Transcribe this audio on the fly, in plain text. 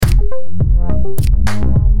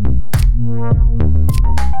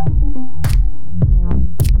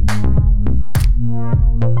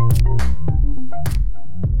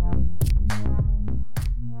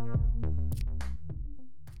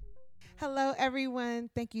everyone.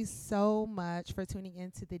 Thank you so much for tuning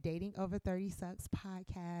into the Dating Over 30 Sucks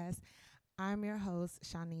podcast. I'm your host,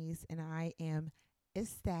 Shanice, and I am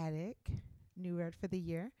ecstatic, new word for the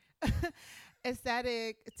year,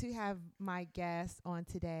 ecstatic to have my guest on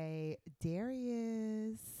today,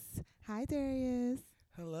 Darius. Hi, Darius.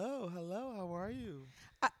 Hello. How are you?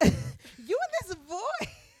 You and this voice.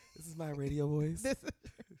 This is my radio voice. This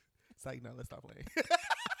It's like, no, let's stop playing.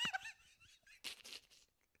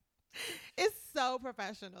 is so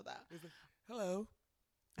professional, though. It's like, hello.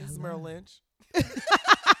 This is Hello. Merrill Lynch.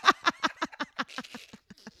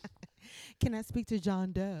 Can I speak to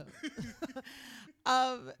John Doe?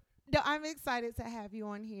 No, I'm excited to have you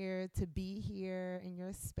on here, to be here in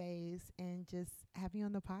your space, and just have you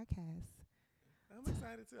on the podcast. I'm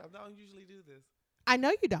excited too. I don't usually do this, I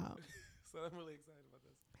know you don't. so I'm really excited about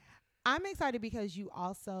this. I'm excited because you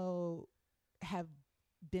also have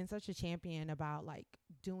been such a champion about like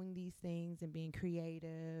doing these things and being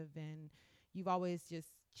creative, and you've always just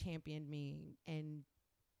championed me and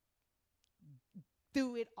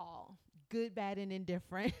through it all, good, bad, and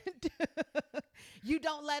indifferent. You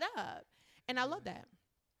don't let up, and I love that.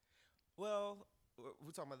 Well,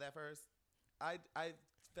 we're talking about that first. I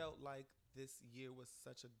felt like this year was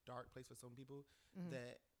such a dark place for some people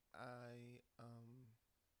that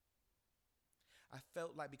I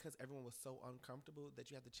felt like because everyone was so uncomfortable that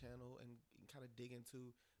you have to channel and kind of dig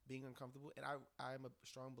into being uncomfortable. And I'm a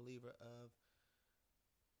strong believer of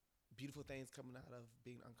beautiful things coming out of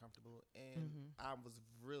being uncomfortable. And I was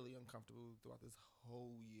really uncomfortable throughout this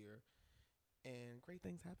whole year. And great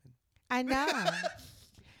things happen. I know.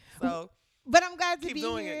 So But I'm glad to keep be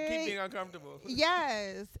doing here. it. Keep being uncomfortable.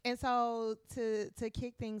 Yes. And so to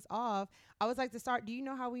kick things off, I would like to start. Do you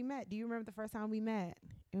know how we met? Do you remember the first time we met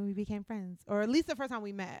and we became friends? Or at least the first time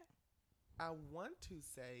we met? I want to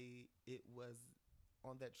say it was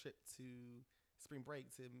on that trip to spring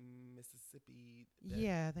break to Mississippi.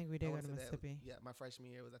 Yeah, I think we I did go wanna to say that- Mississippi. Yeah, my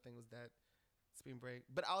freshman year was that spring break.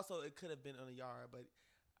 But also it could have been on the yard, but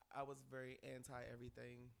I was very anti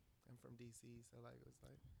everything. I'm from DC, so like it was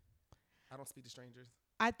like I don't speak to strangers.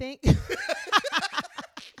 I think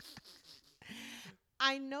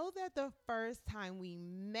I know that the first time we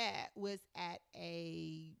met was at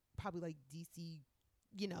a probably like DC,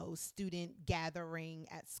 student gathering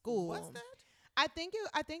at school. What's that? I think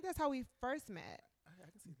that's how we first met. I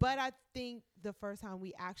can see But that. I think the first time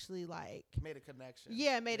we actually Made a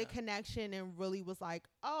connection. made a connection and really was like,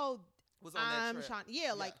 oh, Was on that I'm trip. Sean.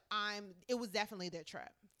 Yeah, like it was definitely their trip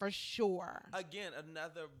for sure. Again,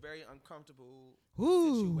 another very uncomfortable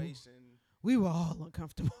Ooh. situation We were all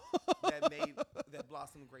uncomfortable. that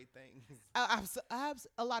blossomed great things.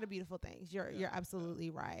 A lot of beautiful things. You're absolutely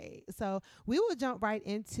right. So we will jump right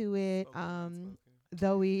into it.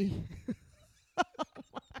 Though we.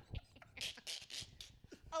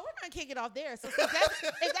 Oh, we're gonna kick it off there. So if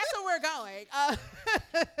that's where we're going,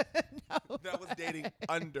 no. That was dating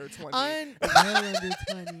under 20. Well under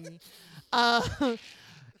 20.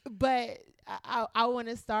 But I want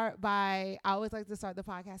to start by. I always like to start the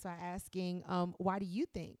podcast by asking, why do you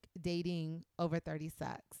think dating over 30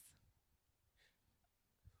 sucks?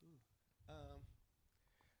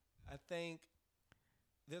 I think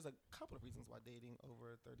there's a couple of reasons why dating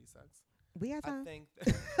over 30 sucks. We got time.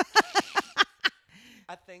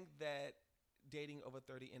 I think that dating over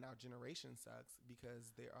 30 in our generation sucks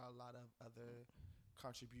because there are a lot of other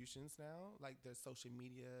contributions now. Like there's social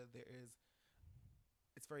media,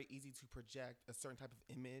 it's very easy to project a certain type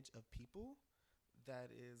of image of people that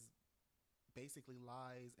is basically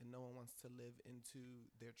lies, and no one wants to live into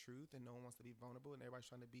their truth, and no one wants to be vulnerable, and everybody's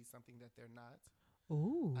trying to be something that they're not.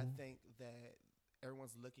 Ooh. I think that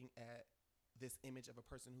everyone's looking at this image of a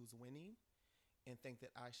person who's winning and think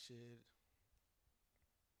that I should.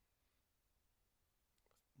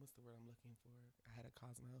 What's the word I'm looking for? I had a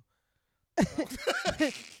Cosmo.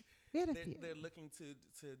 They're looking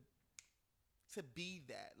to be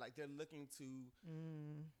that. Like they're looking to.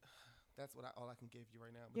 That's all I can give you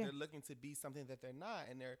right now. But they're looking to be something that they're not,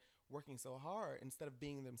 and they're working so hard instead of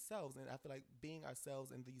being themselves. And I feel like being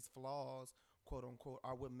ourselves and these flaws, quote unquote,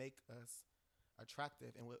 are what make us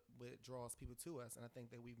attractive and what draws people to us. And I think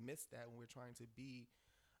that we've missed that when we're trying to be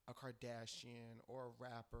a Kardashian or a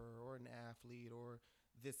rapper or an athlete or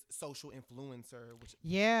this social influencer, which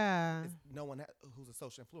is no one who's a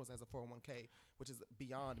social influencer has a 401k, which is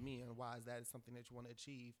beyond me, and why is that something that you want to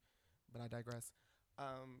achieve. But I digress.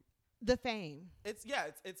 The fame. It's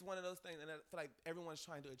one of those things, and I feel like everyone's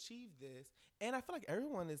trying to achieve this, and I feel like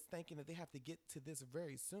everyone is thinking that they have to get to this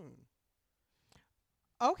very soon.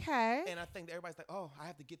 Okay. And I think that everybody's like, oh, I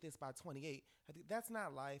have to get this by 28. That's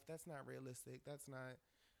not life. That's not realistic. That's not.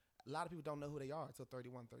 a lot of people don't know who they are until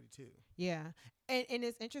 31, 32. Yeah. And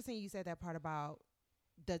it's interesting you said that part about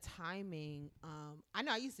the timing. I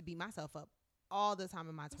know I used to beat myself up all the time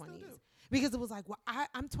in my 20s because it was like, well,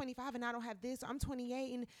 I'm 25 and I don't have this. Or I'm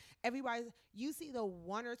 28 and you see the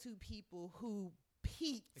one or two people who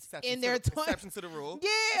peaked in their 20s. Exception to the rule.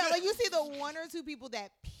 Yeah, like you see the one or two people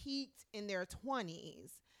that peaked in their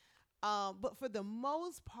 20s. But for the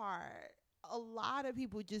most part, a lot of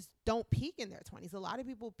people just don't peak in their 20s. A lot of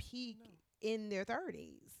people peak in their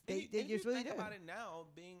 30s. They just really think do. about it now,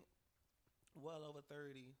 being well over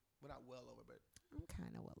 30. Well, not well over, but I'm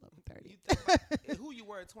kind of well over 30. You think about who you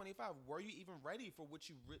were at 25. Were you even ready for what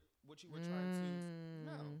you were trying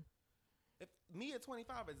to? No. If me at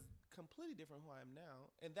 25 is completely different who I am now,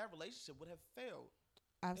 and that relationship would have failed.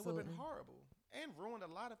 Absolutely. It would have been horrible and ruined a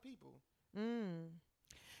lot of people.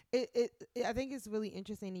 I think it's really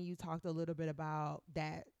interesting that you talked a little bit about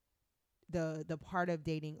that the part of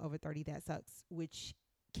dating over 30 that sucks, which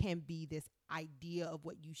can be this idea of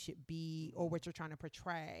what you should be or what you're trying to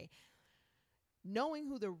portray. Knowing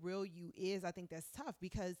who the real you is, I think that's tough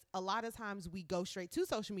because a lot of times we go straight to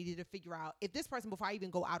social media to figure out if this person, before I even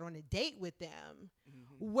go out on a date with them,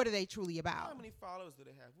 what are they truly about? How many followers do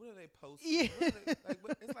they have? What are they posting? Yeah.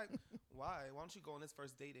 It's like, why? Why don't you go on this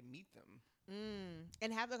first date and meet them?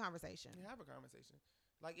 And have the conversation.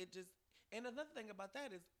 Like it just, and another thing about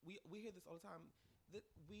that is we hear this all the time. That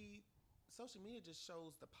social media just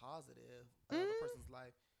shows the positive of a person's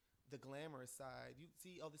life. The glamorous side. You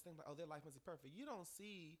see all these things like, oh, their life must be perfect. You don't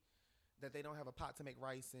see that they don't have a pot to make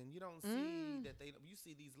rice in. You don't see that you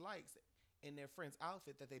see these likes in their friend's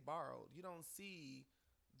outfit that they borrowed. You don't see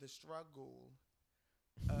the struggle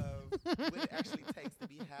of what it actually takes to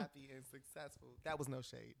be happy and successful. That was no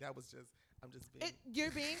shade. That was just, I'm just being.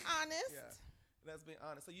 You're being honest. Yeah, that's being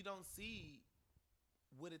honest. So you don't see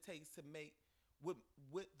what it takes to make, what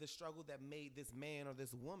the struggle that made this man or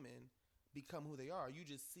this woman become who they are. You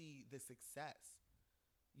just see the success,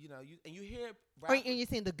 you hear rappers, and you're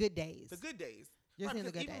seeing the good days. The good days. You're seeing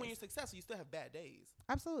the good even days. when you're successful, you still have bad days.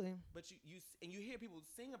 Absolutely. But you hear people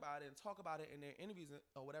sing about it and talk about it in their interviews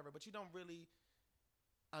or whatever. But you don't really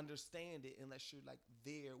understand it unless you're like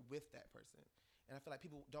there with that person. And I feel like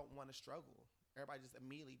people don't want to struggle. Everybody just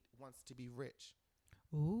immediately wants to be rich,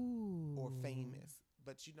 or famous.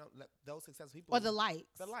 But those successful people, or the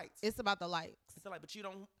likes. The likes. It's about the likes. It's like, but you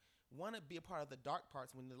don't want to be a part of the dark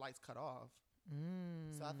parts when the lights cut off.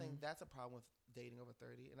 So I think that's a problem with dating over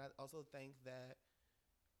 30. And I also think that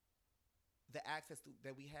the access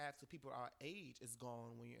that we have to people our age is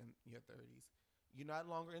gone when you're in your 30s. You're not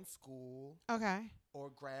longer in school. Okay. Or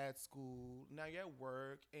grad school. Now you're at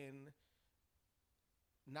work, and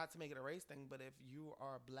not to make it a race thing, but if you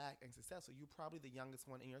are black and successful, you're probably the youngest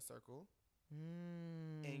one in your circle.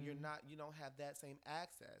 And you don't have that same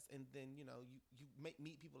access. And then, you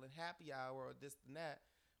meet people in happy hour or this and that,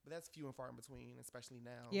 but that's few and far in between, especially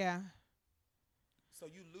now. Yeah. So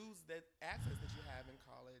you lose that access that you have in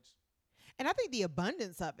college. And I think the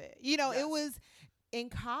abundance of it, Yes. It was in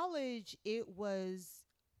college, it was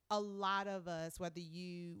a lot of us, whether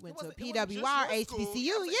you went to a PWI or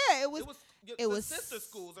HBCU. It was sister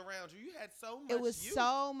schools around you. You had so much. It was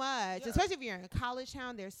so much, yeah. Especially if you're in a college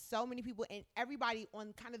town. There's so many people, and everybody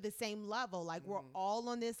on kind of the same level. Like we're all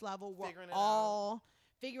on this level. We're all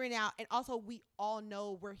figuring it out, and also we all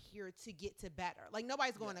know we're here to get to better. Like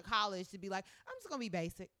nobody's going to college to be like, I'm just gonna be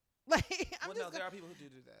basic. Like there are people who do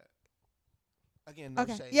that. Again, no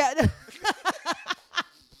shade. Yeah.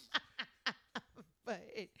 But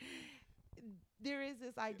there is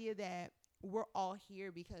this idea that we're all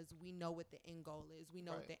here because we know what the end goal is. We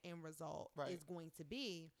know what the end result is going to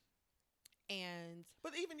be.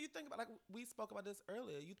 But even you think about, like we spoke about this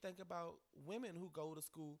earlier, you think about women who go to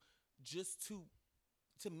school just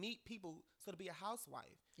to meet people, so to be a housewife.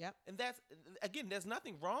 Yep. And that's, again, there's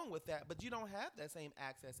nothing wrong with that, but you don't have that same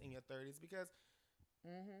access in your 30s because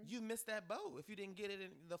you missed that boat if you didn't get it in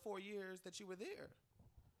the 4 years that you were there.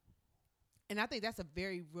 And I think that's a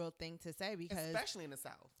very real thing to say because especially in the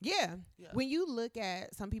South. Yeah. When you look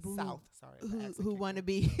at some people who want to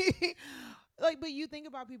be like, but you think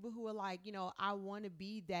about people who are like, I want to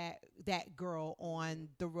be that girl on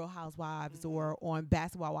The Real Housewives or on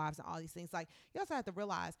Basketball Wives and all these things. Like you also have to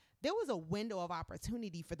realize there was a window of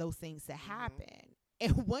opportunity for those things to happen.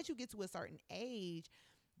 And once you get to a certain age,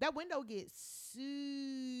 that window gets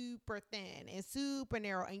super thin and super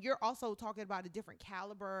narrow. And you're also talking about a different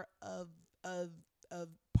caliber of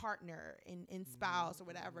partner and spouse or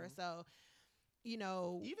whatever. So,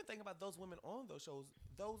 even think about those women on those shows.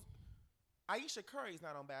 Ayesha Curry's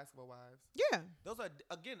not on Basketball Wives. Yeah. Those are,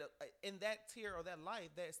 again, in that tier or that life,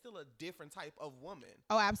 there's still a different type of woman.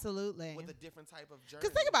 Oh, absolutely. With a different type of journey.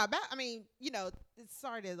 Because think about I mean, you know, it's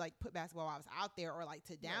sorry to like put Basketball Wives out there or like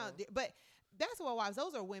to down, but Basketball Wives,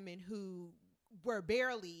 those are women who were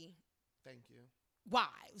barely. Thank you.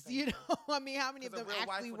 Wives, you know. I mean, how many of them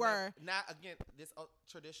actually were? Not again, this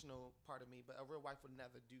traditional part of me, but a real wife would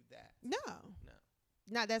never do that. No.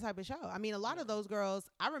 Not that type of show. I mean, a lot of those girls,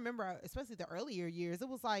 I remember, especially the earlier years, it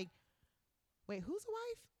was like, wait, who's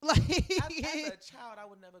a wife? Like, as a child, I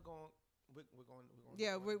would never go on. We're going.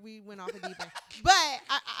 Yeah, we went off a deep end. But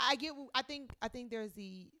I get. I think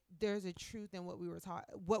there's a truth in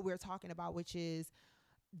what we're talking about, which is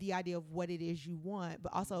the idea of what it is you want,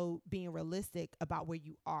 but also being realistic about where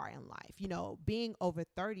you are in life. You know, being over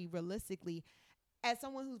 30, realistically, as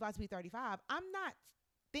someone who's about to be 35, I'm not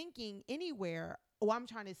thinking anywhere, I'm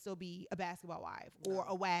trying to still be a basketball wife or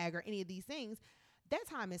a wag or any of these things. That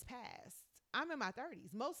time is past. I'm in my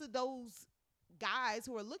 30s. Most of those guys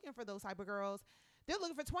who are looking for those type of girls, they're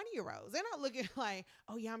looking for 20-year-olds. They're not looking like,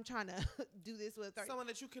 oh yeah, I'm trying to do this with 30. Someone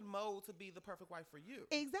that you can mold to be the perfect wife for you.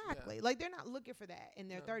 Exactly. Yeah. Like they're not looking for that in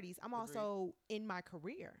their 30s. I'm also in my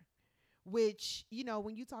career, which, you know,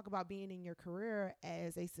 when you talk about being in your career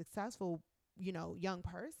as a successful, you know, young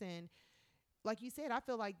person, like you said, I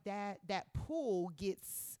feel like that pool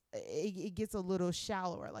gets a little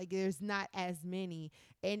shallower. Like there's not as many.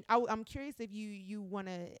 And I'm curious if you want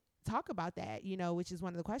to talk about that, you know, which is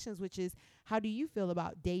one of the questions, which is how do you feel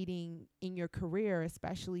about dating in your career,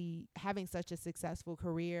 especially having such a successful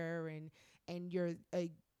career and you're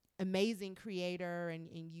a amazing creator and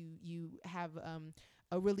you have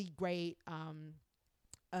a really great I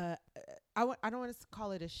don't want to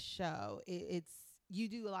call it a show. It's you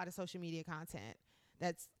do a lot of social media content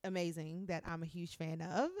that's amazing that I'm a huge fan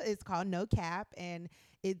of. It's called No Cap, and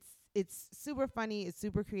it's super funny, it's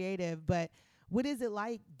super creative, but what is it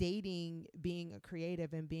like dating, being a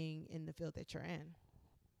creative and being in the field that you're in?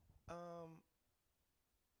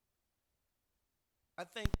 I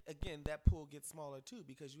think again that pool gets smaller too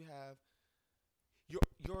because you have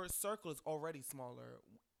your circle is already smaller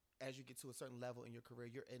as you get to a certain level in your career.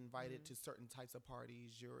 You're invited to certain types of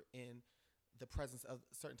parties. You're in the presence of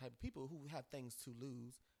certain type of people who have things to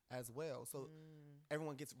lose as well. So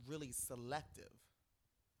everyone gets really selective.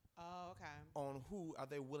 Oh, okay. On who are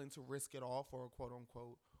they willing to risk it all for, quote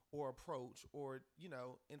unquote, or approach or, you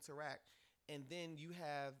know, interact. And then you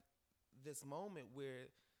have this moment where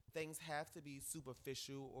things have to be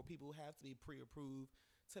superficial or people have to be pre-approved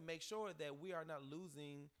to make sure that we are not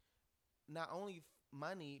losing not only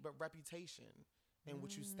money, but reputation and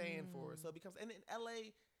what you stand for. So it becomes, and in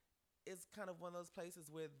LA is kind of one of those places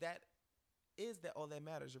where that is that all that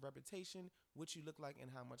matters, your reputation, what you look like, and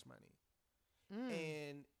how much money.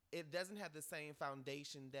 And it doesn't have the same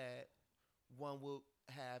foundation that one will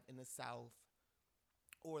have in the South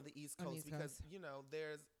or the East Coast because, you know,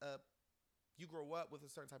 you grow up with a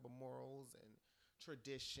certain type of morals and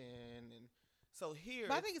tradition. And so here.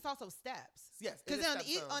 But I think it's also steps. Yes. Because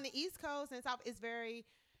on the East Coast and South, it's very,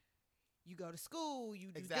 you go to school,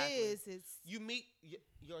 you do this. You meet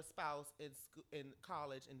your spouse in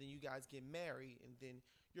college and then you guys get married and then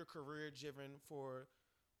you're career driven for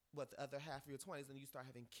the other half of your 20s and you start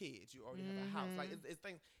having kids. You already have a house. Like it's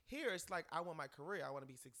things here. It's like I want my career. I want to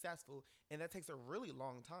be successful, and that takes a really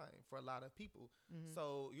long time for a lot of people.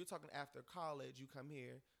 So you're talking after college, you come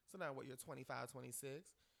here. So now you're 25,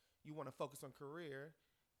 26. You want to focus on career.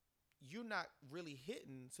 You're not really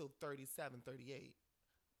hitting till 37, 38.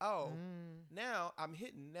 Now I'm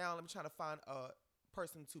hitting. Now I'm trying to find a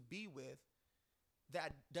person to be with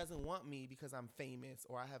that doesn't want me because I'm famous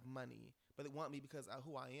or I have money, but they want me because of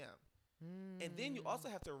who I am. And then you also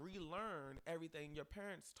have to relearn everything your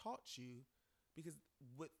parents taught you because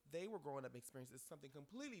what they were growing up experiencing is something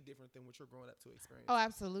completely different than what you're growing up to experience. Oh,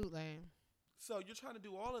 absolutely. So you're trying to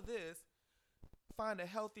do all of this, find a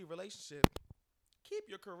healthy relationship, keep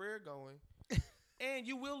your career going, and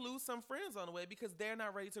you will lose some friends on the way because they're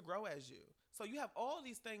not ready to grow as you. So you have all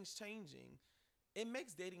these things changing. It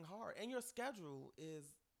makes dating hard, and your schedule is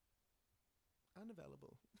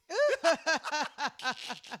unavailable.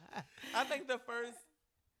 I think the first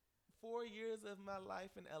 4 years of my life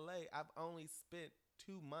in LA, I've only spent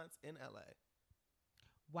 2 months in LA.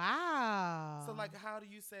 Wow. So, like, how do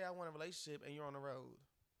you say I want a relationship and you're on the road?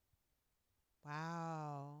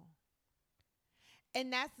 Wow.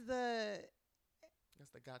 And that's the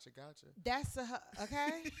gotcha. That's the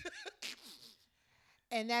okay.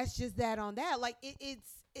 And that's just that on that. Like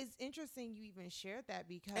it's interesting you even shared that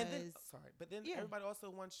because but then everybody also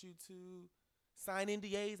wants you to sign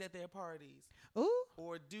NDAs at their parties. Ooh.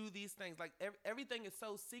 Or do these things. Like everything is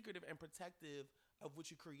so secretive and protective of what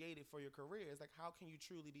you created for your career. It's like, how can you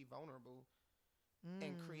truly be vulnerable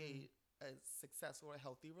and create a successful or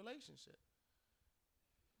healthy relationship?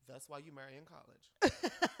 That's why you marry in college.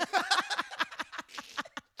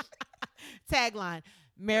 Tagline,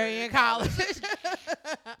 marry in college.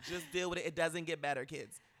 Just deal with it. It doesn't get better,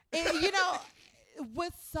 kids. And, you know,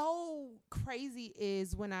 what's so crazy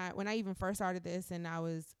is when I even first started this, and I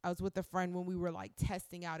was with a friend when we were like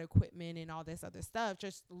testing out equipment and all this other stuff,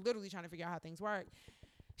 just literally trying to figure out how things work.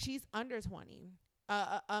 She's under 20.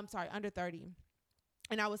 Under 30.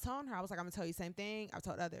 And I was telling her, I was like, I'm gonna tell you the same thing I've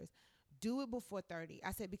told others. Do it before 30.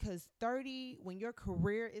 I said, because 30, when your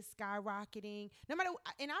career is skyrocketing, no matter,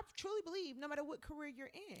 and I truly believe, no matter what career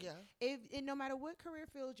you're in, and no matter what career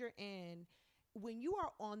field you're in, when you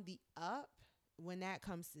are on the up, when that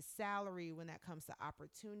comes to salary, when that comes to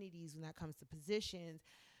opportunities, when that comes to positions,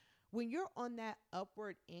 when you're on that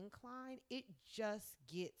upward incline, it just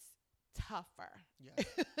gets tougher. Yeah.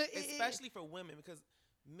 Especially for women, because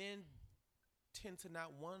men tend to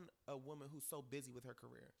not want a woman who's so busy with her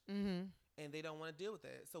career. Mm-hmm. And they don't want to deal with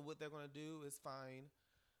that. So what they're going to do is find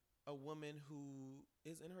a woman who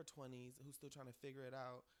is in her 20s, who's still trying to figure it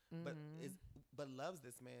out, but loves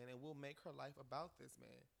this man and will make her life about this man.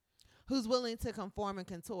 Who's willing to conform and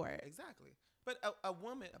contort. Exactly. But a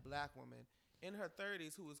woman, a black woman in her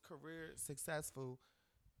 30s who is career successful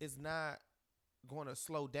is not going to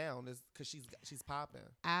slow down because she's popping.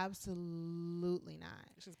 Absolutely not.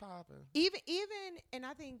 She's popping. Even, and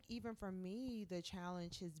I think even for me, the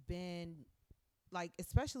challenge has been, like,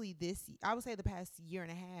 especially I would say the past year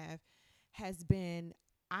and a half has been,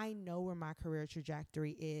 I know where my career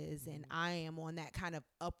trajectory is, and I am on that kind of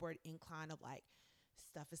upward incline of like,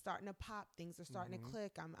 stuff is starting to pop, things are starting to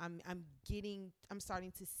click. I'm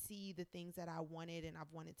starting to see the things that I wanted and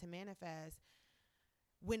I've wanted to manifest.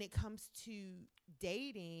 When it comes to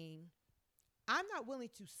dating, I'm not willing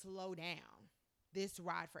to slow down this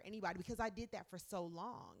ride for anybody, because I did that for so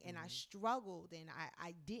long, and I struggled, and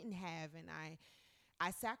I didn't have, and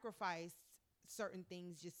I sacrificed certain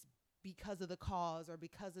things just because of the cause or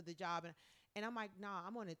because of the job. And I'm like, nah,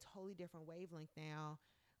 I'm on a totally different wavelength now.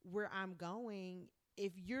 Where I'm going,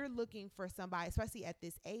 if you're looking for somebody, especially at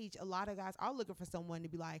this age, a lot of guys are looking for someone to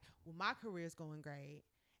be like, well, my career's going great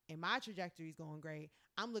and my trajectory is going great.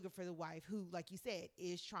 I'm looking for the wife who, like you said,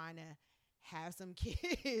 is trying to have some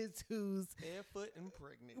kids, who's barefoot and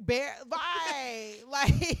pregnant. Right.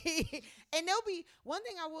 Like, and they'll be, one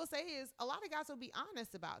thing I will say is a lot of guys will be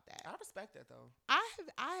honest about that. I respect that though. I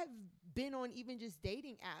have been on even just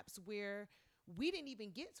dating apps where we didn't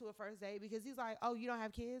even get to a first date because he's like, oh, you don't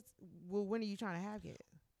have kids? Well, when are you trying to have kids?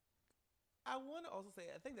 I want to also say,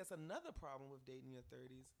 I think that's another problem with dating in your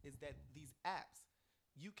 30s is that these apps,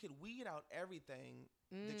 you can weed out everything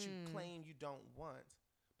that you claim you don't want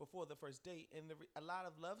before the first date. And a lot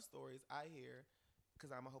of love stories I hear,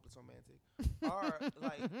 because I'm a hopeless romantic, are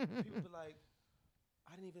like, people be like,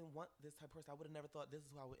 I didn't even want this type of person. I would have never thought this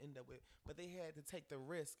is who I would end up with. But they had to take the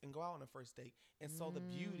risk and go out on a first date and saw the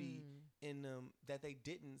beauty in them that they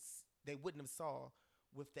wouldn't have saw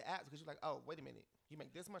with the apps. Because you're like, oh, wait a minute. You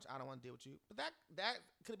make this much, I don't want to deal with you. But that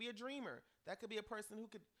could be a dreamer. That could be a person who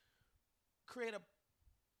could create a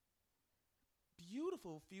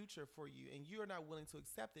beautiful future for you, and you're not willing to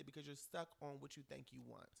accept it because you're stuck on what you think you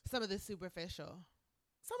want. Some of the superficial.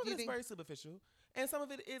 Some of it is very superficial, and some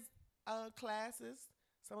of it is classes.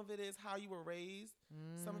 Some of it is how you were raised.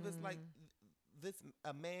 Some of it's like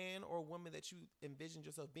a man or a woman that you envisioned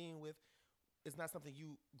yourself being with is not something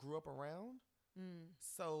you grew up around.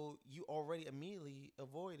 So you already immediately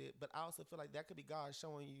avoid it. But I also feel like that could be God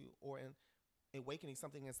showing you or awakening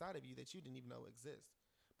something inside of you that you didn't even know exists.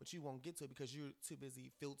 But you won't get to it because you're too busy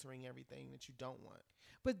filtering everything that you don't want.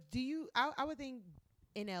 But I would think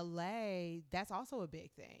in LA, that's also a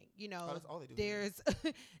big thing. You know, that's all they do.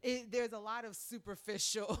 There's a lot of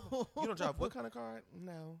superficial. You don't drive what kind of car?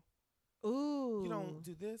 No. Ooh. You don't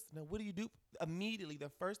do this? No. What do you do? Immediately, the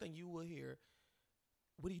first thing you will hear,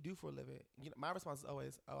 what do you do for a living? You know, my response is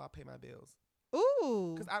always, oh, I pay my bills.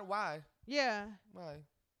 Ooh. Because why? Yeah. Why?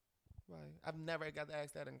 I've never got to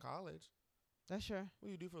ask that in college. That's sure. What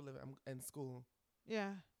do you do for a living? I'm in school.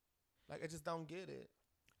 Yeah. Like, I just don't get it.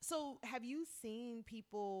 So have you seen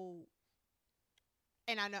people,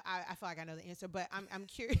 and I know I feel like I know the answer, but I'm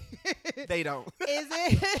curious. They don't. Is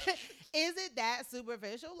it that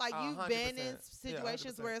superficial? Like, you've 100%. Been in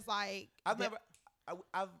situations where it's like,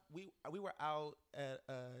 we were out at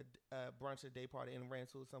a brunch, a day party, and ran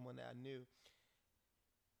into someone that I knew.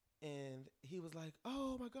 And he was like,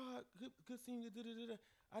 oh my God, good seeing you. Da-da-da-da.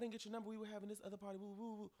 I didn't get your number. We were having this other party. Woo,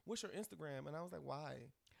 woo, woo. What's your Instagram? And I was like, why?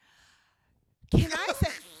 Can I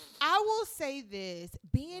say? I will say this: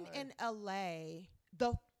 being Why? in LA,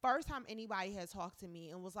 the first time anybody has talked to me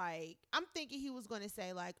and was like, I'm thinking he was going to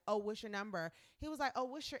say like, "Oh, what's your number?" He was like, "Oh,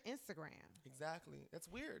 what's your Instagram?" Exactly. That's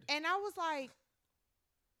weird. And I was like,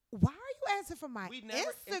 "Why are you asking for my Instagram? We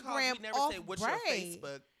never say what's your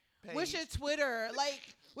Facebook page. What's your Twitter?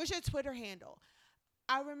 Like, what's your Twitter handle?"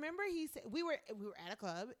 I remember he said we were at a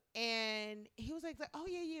club and he was like, "Oh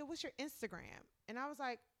yeah, what's your Instagram?" And I was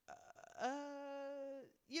like,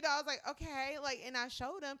 I was like, okay, like, and I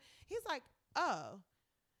showed him. He's like, "Oh,"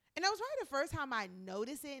 and that was probably the first time I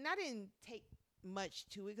noticed it, and I didn't take much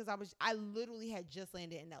to it because I literally had just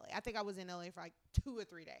landed in LA. I think I was in LA for like 2 or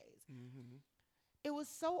 3 days. Mm-hmm. It was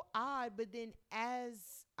so odd, but then as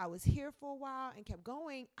I was here for a while and kept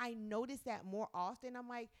going, I noticed that more often. I'm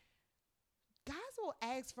like, guys will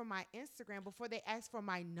ask for my Instagram before they ask for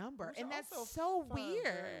my number. Which And that's also so very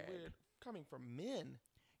weird. weird coming from men.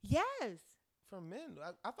 Yes. From men.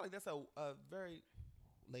 I feel like that's a very,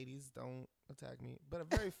 ladies, don't attack me, but a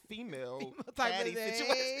very female catty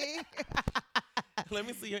situation. Let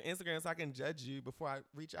me see your Instagram so I can judge you before I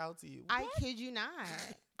reach out to you. I kid you not.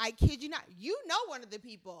 I kid you not. You know one of the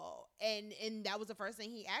people. And that was the first thing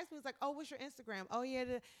he asked me. He was like, "Oh, what's your Instagram?" Oh,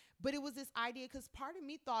 yeah. But it was this idea because part of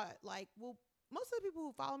me thought like, well, most of the people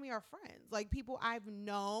who follow me are friends, like people I've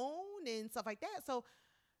known and stuff like that. So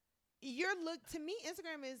to me,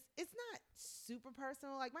 Instagram it's not super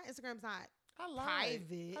personal. Like my Instagram's not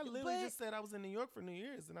private. I literally just said I was in New York for New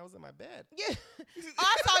Year's and I was in my bed. Yeah.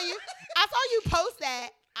 I saw you post that.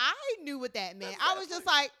 I knew what that meant. I was just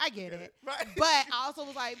like, I get it. Right. But I also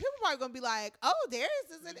was like, people probably gonna be like, "Oh, there's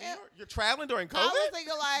this." You're traveling during COVID? I was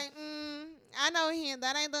thinking like, I know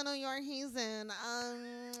that ain't the New York he's in.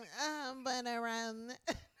 But around.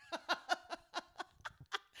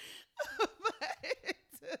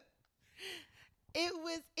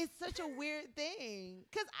 It's such a weird thing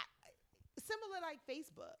because similar like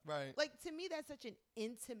Facebook, right? Like to me, that's such an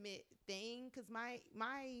intimate thing because my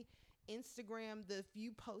Instagram, the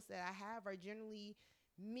few posts that I have are generally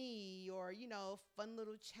me or fun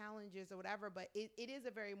little challenges or whatever. But it is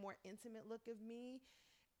a very more intimate look of me.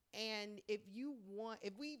 And if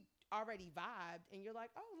we already vibed and you're like,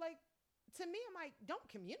 oh, like. To me, I'm like, don't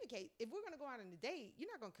communicate. If we're going to go out on a date, you're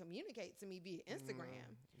not going to communicate to me via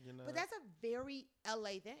Instagram. But that's a very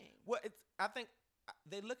LA thing. Well, I think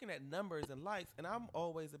they're looking at numbers and likes, and I'm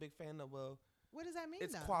always a big fan of, well, what does that mean,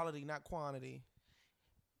 it's quality, not quantity.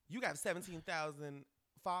 You got 17,000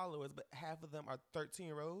 followers, but half of them are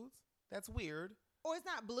 13-year-olds. That's weird. Or it's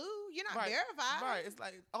not blue. You're not verified. Right. It's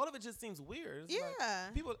like, all of it just seems weird. It's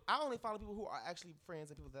like I only follow people who are actually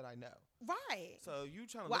friends and people that I know. Right. So you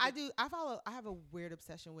trying to I have a weird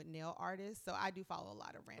obsession with nail artists, so I do follow a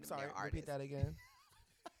lot of random nail artists. Repeat that again.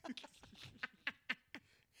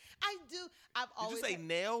 I do. Did you say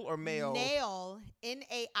nail or male? Nail.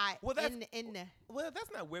 N-A-I. Well,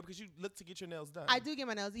 that's not weird because you look to get your nails done. I do get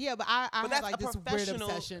my nails. Yeah, but I have like this weird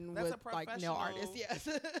obsession with like nail artists. Yes.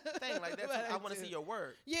 Thing like that's I want to see your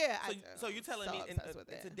work. Yeah. So you're telling me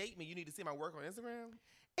to date me, you need to see my work on Instagram?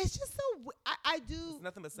 It's just so I do. It's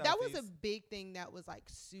nothing but selfies. That was a big thing that was like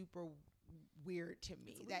super weird to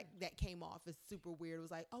me. That came off as super weird. It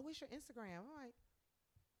was like, oh, what's your Instagram? I'm like,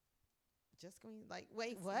 just going like,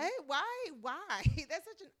 wait, what? Why? That's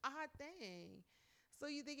such an odd thing. So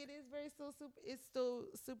you think it is it's still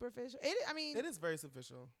superficial? It is very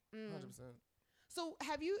superficial. 100%. So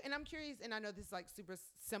have you, and I'm curious, and I know this is like super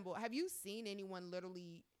simple, have you seen anyone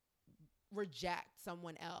literally reject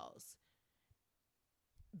someone else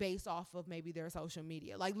based off of maybe their social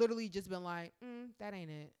media? Like literally just been like, that ain't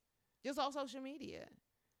it. Just off social media.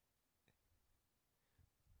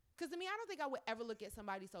 Because to me, I don't think I would ever look at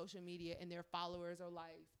somebody's social media and their followers or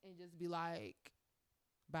likes and just be like,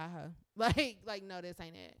 bye her. Like no, this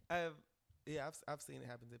ain't it. I've seen it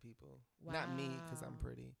happen to people. Wow. Not me, because I'm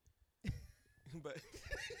pretty. But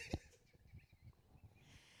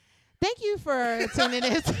thank you for tuning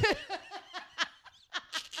in.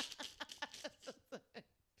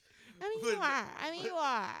 I mean, you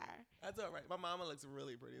are. That's all right. My mama looks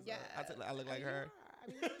really pretty. So yeah, I look like her.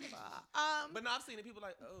 But no, I've seen it. People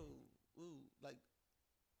like, oh, ooh, like,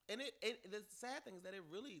 and the sad thing is that it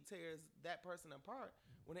really tears that person apart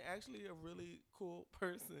when they're actually a really cool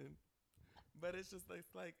person. But it's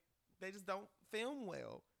like they just don't film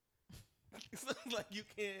well. So like you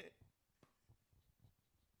can't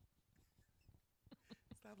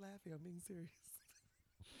stop laughing. I'm being serious.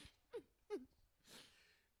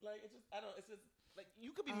 Like it's just like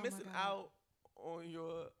you could be missing out on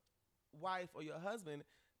your wife or your husband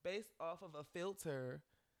based off of a filter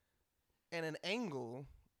and an angle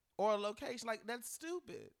or a location. Like, that's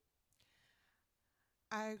stupid.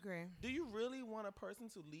 I agree. Do you really want a person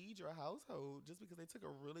to lead your household just because they took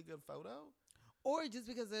a really good photo? Or just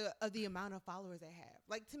because of the amount of followers they have?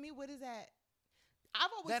 Like, to me, what is that? I've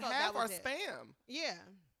always that felt half that was are it. spam. Yeah.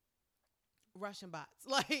 Russian bots.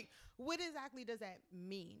 Like, what exactly does that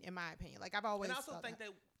mean, in my opinion? Like, I've always And I also felt think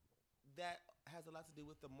that has a lot to do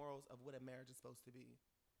with the morals of what a marriage is supposed to be.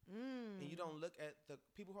 And you don't look at the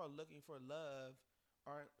people who are looking for love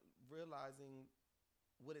aren't realizing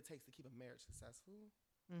what it takes to keep a marriage successful.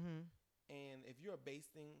 Mm-hmm. And if you're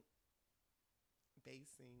basing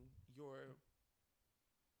your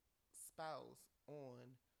spouse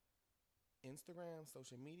on Instagram,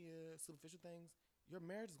 social media, superficial things, your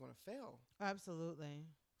marriage is going to fail. Absolutely.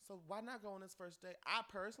 So why not go on this first date? I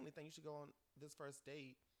personally think you should go on this first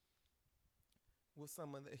date with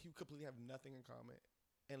someone that you completely have nothing in common,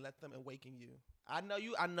 and let them awaken you. I know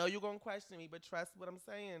you're gonna question me, but trust what I'm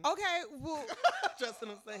saying. Okay, well, trust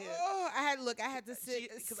what I'm saying. Oh, I had to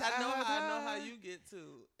sit because I know how you get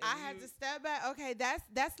to. I had to step back. Okay,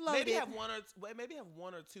 that's loaded. Maybe have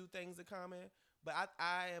one or two things in common, but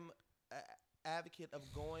I am an advocate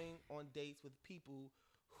of going on dates with people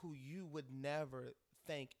who you would never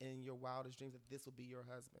think in your wildest dreams that this will be your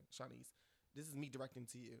husband. Shanice, this is me directing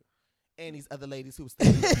to you. And these other ladies who's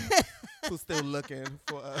still looking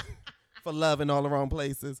for love in all the wrong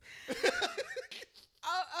places.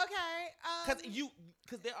 Oh, okay.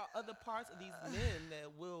 Because there are other parts of these men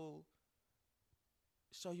that will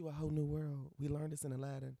show you a whole new world. We learned this in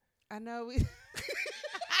Aladdin. I know we.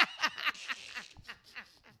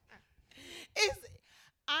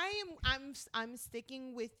 I'm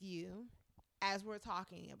sticking with you as we're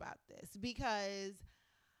talking about this because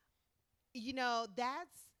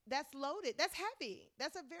that's loaded. That's heavy.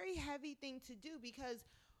 That's a very heavy thing to do because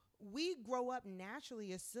we grow up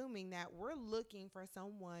naturally assuming that we're looking for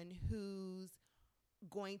someone who's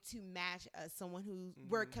going to match us, someone who's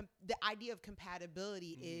where the idea of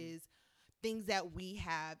compatibility is things that we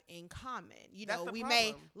have in common. We problem.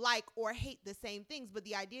 may like or hate the same things, but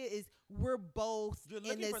the idea is we're both You're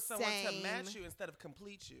looking for someone to match you instead of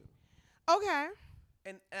complete you. Okay.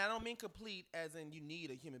 And I don't mean complete as in you need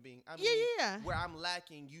a human being. I mean yeah. Where I'm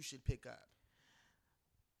lacking, you should pick up.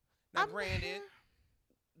 Now, granted,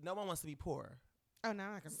 no one wants to be poor. Oh, no,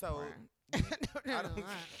 I'm not going to be poor. No.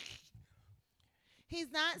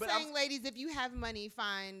 He's not saying, ladies, if you have money,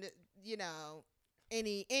 find,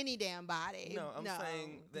 any damn body. No, I'm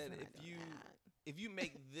saying that if you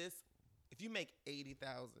make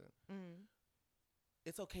 80,000,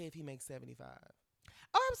 it's okay if he makes 75.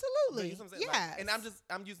 Oh, absolutely. You know what I'm saying? Yes. And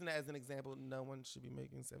I'm using that as an example. No one should be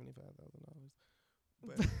making $75,000.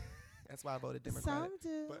 But that's why I voted Democratic. Some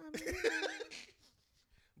do.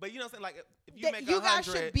 But you know what I'm saying? Like if you make 100, you guys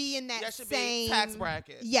should be in that same tax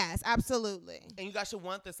bracket. Yes, absolutely. And you guys should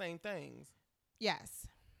want the same things. Yes.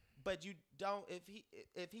 But you don't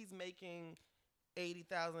if he's making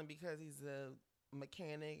 80,000 because he's a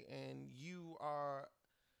mechanic and you are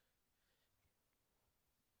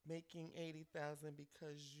making 80,000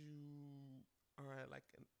 because you are like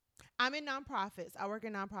I'm in nonprofits. I work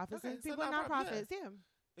in nonprofits and people in nonprofits, yeah.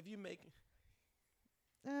 If you make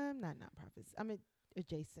not nonprofits. I'm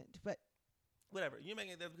adjacent, but whatever. You're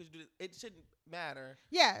making it because you do it shouldn't matter.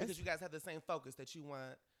 Yes. Because you guys have the same focus that you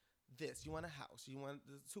want this. You want a house. You want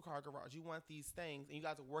the 2-car garage. You want these things and you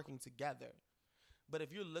guys are working together. But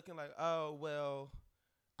if you're looking like, oh well,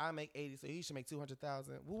 I make 80, so he should make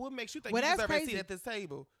 200,000. Well, what makes you think you deserve a seat at this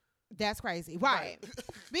table? That's crazy, right?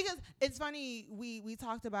 Because it's funny. We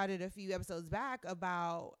talked about it a few episodes back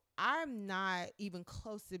about I'm not even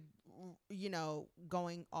close to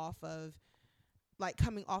going off of like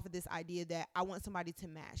coming off of this idea that I want somebody to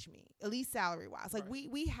match me, at least salary wise. Like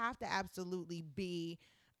we have to absolutely be.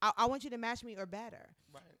 I want you to match me or better.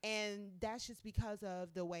 Right. And that's just because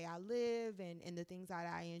of the way I live and the things that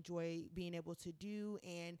I enjoy being able to do.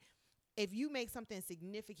 And if you make something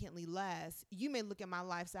significantly less, you may look at my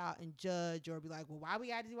lifestyle and judge or be like, well, why we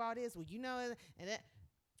got to do all this? Well, and that,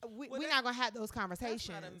 we're not going to have those conversations.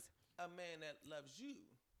 That's not a man that loves you.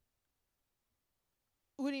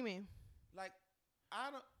 What do you mean? Like, I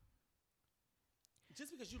don't.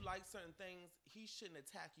 Just because you like certain things, he shouldn't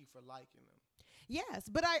attack you for liking them. Yes,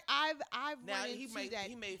 but I've now run into that.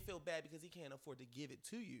 He may feel bad because he can't afford to give it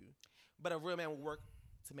to you, but a real man will work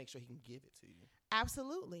to make sure he can give it to you.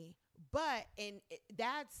 Absolutely, but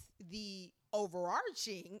that's the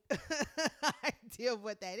overarching idea of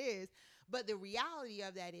what that is. But the reality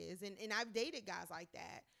of that is, and I've dated guys like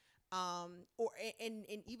that, and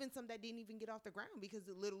even some that didn't even get off the ground because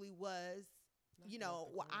it literally was you know,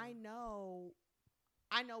 I know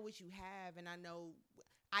what you have, and I know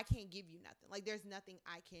I can't give you nothing. Like, there's nothing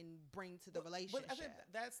I can bring to the relationship. But I think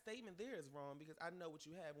that statement there is wrong, because I know what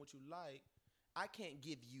you have and what you like. I can't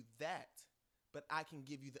give you that, but I can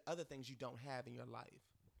give you the other things you don't have in your life.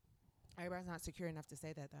 Everybody's not secure enough to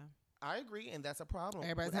say that, though. I agree, and that's a problem.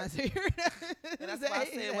 Everybody's not secure enough. And that's why I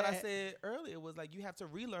said what I said earlier was, like, you have to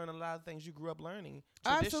relearn a lot of things you grew up learning.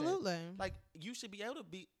 Absolutely. Like, you should be able to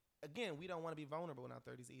be. Again, we don't want to be vulnerable in our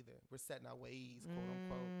 30s either. We're set in our ways, quote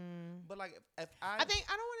unquote. But like, if I think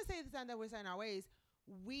I don't want to say the time that we're set in our ways.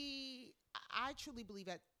 I truly believe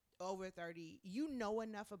that over 30, you know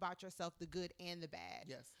enough about yourself, the good and the bad.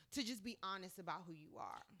 Yes. To just be honest about who you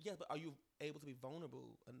are. Yes, but are you able to be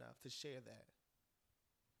vulnerable enough to share that?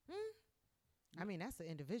 I mean, that's an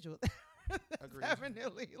individual. Agreed.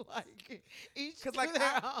 Definitely, like, each. Because like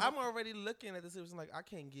I'm already looking at the situation like, I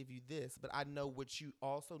can't give you this, but I know what you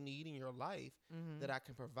also need in your life that I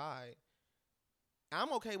can provide.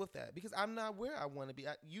 I'm okay with that, because I'm not where I want to be.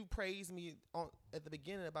 You praised me at the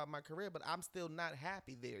beginning about my career, but I'm still not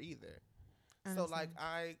happy there either. So like,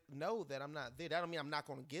 I know that I'm not there. That don't mean I'm not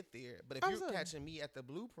going to get there. But if you're catching me at the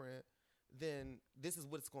blueprint, then this is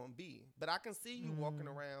what it's going to be. But I can see you walking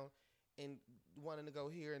around and wanting to go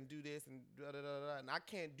here and do this and da da da da, and I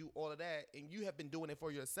can't do all of that, and you have been doing it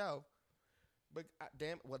for yourself. But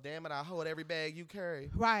damn it, I hold every bag you carry.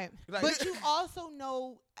 Right. Like, but you also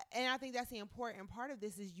know, and I think that's the important part of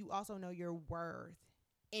this, is you also know your worth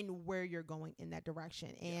and where you're going in that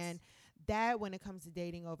direction. Yes. And that, when it comes to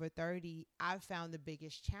dating over 30, I've found the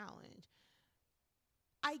biggest challenge.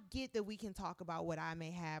 I get that we can talk about what I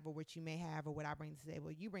may have or what you may have or what I bring to the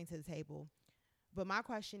table, you bring to the table. But my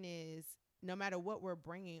question is, no matter what we're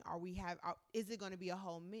bringing, is it going to be a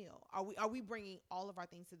whole meal? Are we bringing all of our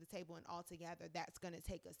things to the table, and all together that's going to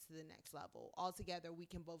take us to the next level? All together, we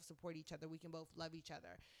can both support each other. We can both love each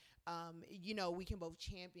other. We can both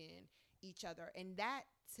champion each other. And that,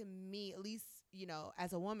 to me, at least,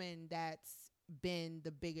 as a woman, that's been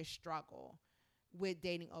the biggest struggle with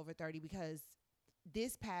dating over 30, because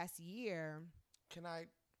this past year. Can I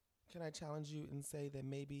challenge you and say that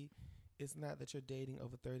maybe it's not that you're dating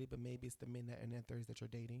over 30, but maybe it's the men that are in their 30s that you're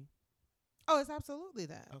dating? Oh, it's absolutely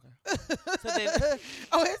that. Okay.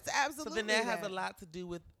 It's absolutely. So then that has a lot to do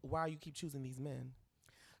with why you keep choosing these men.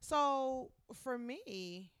 So for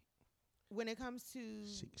me, when it comes to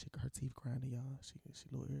she her teeth grinding, y'all. She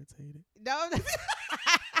a little irritated. No.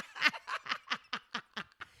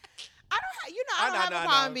 I don't have a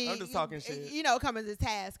problem being. I'm just talking shit. Coming to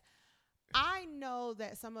task. I know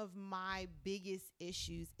that some of my biggest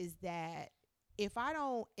issues is that if I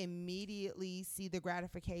don't immediately see the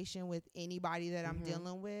gratification with anybody that I'm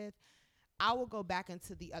dealing with, I will go back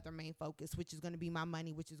into the other main focus, which is going to be my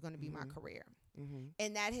money, which is going to be my career.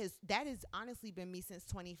 And that has honestly been me since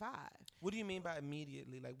 25. What do you mean by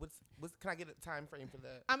immediately? Like, what's can I get a time frame for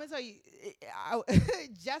that? I'm going to tell you,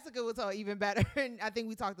 Jessica will tell even better. And I think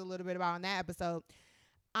we talked a little bit about on that episode.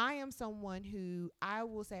 I am someone who I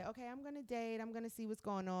will say, okay, I'm going to date. I'm going to see what's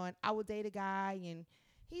going on. I will date a guy, and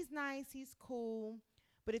he's nice. He's cool.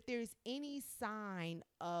 But if there's any sign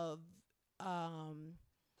of,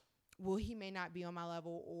 he may not be on my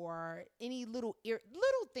level, or any little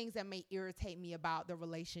things that may irritate me about the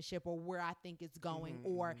relationship or where I think it's going,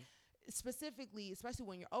 or specifically, especially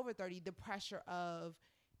when you're over 30, the pressure of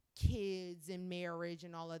kids and marriage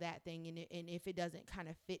and all of that thing. And if it doesn't kind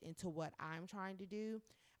of fit into what I'm trying to do,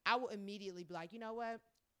 I will immediately be like, you know what?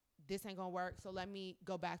 This ain't going to work. So let me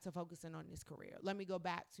go back to focusing on this career. Let me go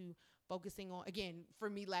back to focusing on, again, for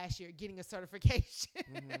me last year, getting a certification.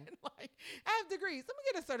 Like, I have degrees. Let me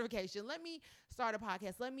get a certification. Let me start a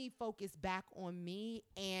podcast. Let me focus back on me.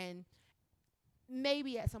 And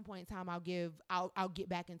maybe at some point in time, I'll get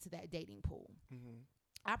back into that dating pool.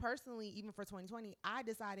 I personally, even for 2020, I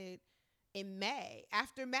decided in May,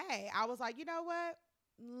 after May, I was like, you know what?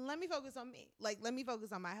 Let me focus on me. Like, let me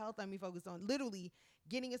focus on my health. Let me focus on literally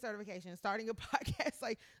getting a certification, starting a podcast,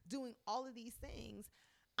 like doing all of these things.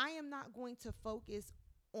 I am not going to focus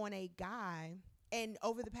on a guy. And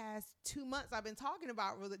over the past 2 months, I've been talking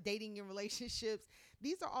about dating and relationships.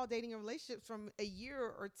 These are all dating and relationships from a year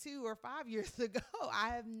or 2 or 5 years ago. I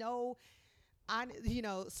have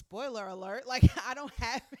spoiler alert, like, I don't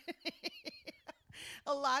have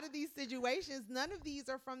a lot of these situations. None of these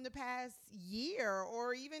are from the past year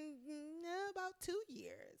or even about 2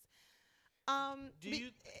 years. Do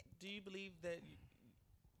you believe that?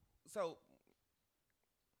 So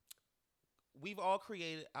we've all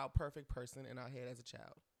created our perfect person in our head as a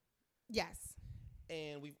child. Yes.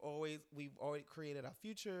 And we've already created our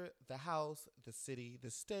future, the house, the city, the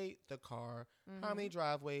state, the car, how many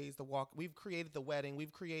driveways, the walk. We've created the wedding.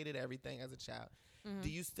 We've created everything as a child. Do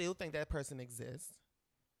you still think that person exists?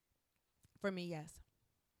 For me, yes.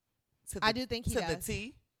 I do think he does. To the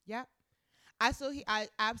T? Yep. I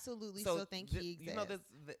absolutely still think he exists. You know,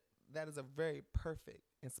 that is a very perfect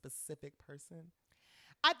and specific person.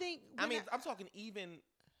 I think. I'm talking even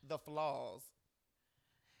the flaws.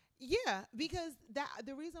 Yeah, because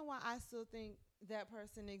the reason why I still think that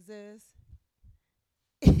person exists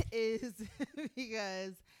is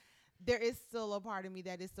because there is still a part of me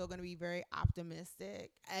that is still going to be very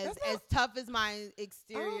optimistic. As tough as my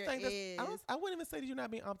exterior is. I wouldn't even say that you're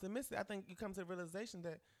not being optimistic. I think you come to the realization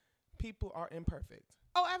that people are imperfect.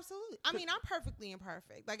 Oh, absolutely. I mean, I'm perfectly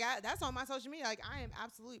imperfect. Like, that's on my social media. Like, I am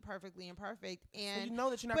absolutely perfectly imperfect. And so you know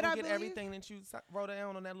that you're not going to get everything that you wrote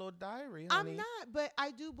down on that little diary, honey. I'm not, but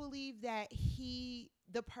I do believe that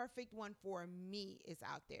the perfect one for me is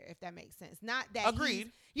out there, if that makes sense. Not that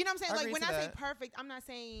Agreed. You know what I'm saying? Like, when I say perfect, I'm not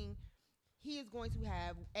saying he is going to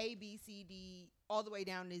have A, B, C, D, all the way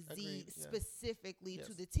down to Z specifically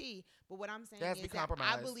to the T. But what I'm saying is that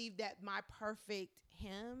I believe that my perfect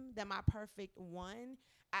one,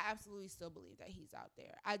 I absolutely still believe that he's out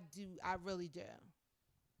there. I do. I really do.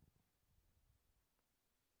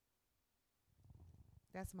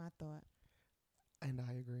 That's my thought. And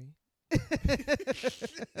I agree.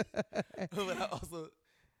 But I also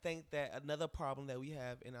think that another problem that we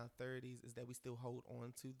have in our 30s is that we still hold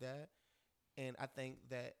on to that. And I think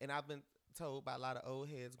that, and I've been told by a lot of old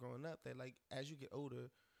heads growing up that, like, as you get older,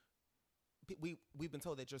 we've been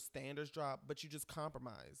told that your standards drop, but you just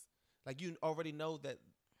compromise. Like, you already know that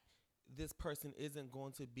this person isn't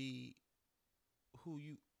going to be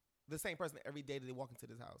the same person every day that they walk into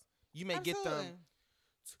this house. You may get them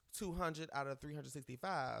 200 out of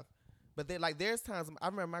 365, but there's times I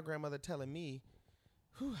remember my grandmother telling me,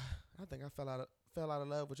 I think I fell out of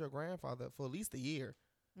love with your grandfather for at least a year.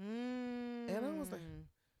 And I was like,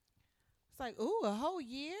 it's like, ooh, a whole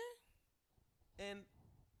year? And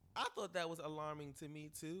I thought that was alarming to me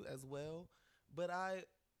too, as well. But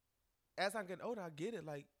as I'm getting older, I get it.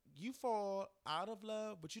 Like, you fall out of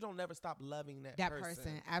love, but you don't never stop loving that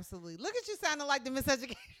person. Absolutely. Look at you sounding like the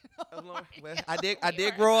miseducation. Well, I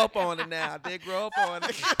did grow up on it now. I did grow up on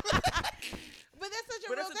it. But that's such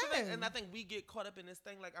a real thing. And I think we get caught up in this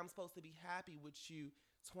thing like, I'm supposed to be happy with you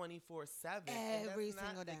 24/7. Every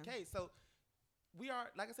single day. Okay, so we are,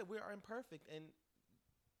 like I said, we are imperfect, and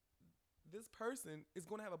this person is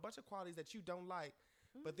going to have a bunch of qualities that you don't like,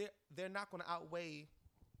 but they're not going to outweigh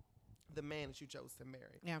the man that you chose to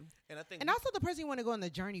marry. Yeah, and I think, and also the person you want to go on the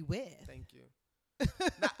journey with. Thank you.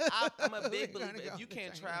 Now, I'm a big believer. If you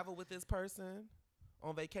can't travel with this person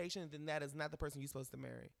on vacation, then that is not the person you're supposed to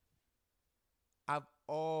marry.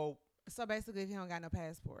 So basically, if you don't got no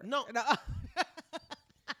passport, no.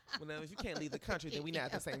 Well, now, if you can't leave the country, then we not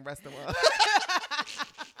at the same restaurant.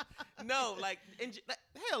 No,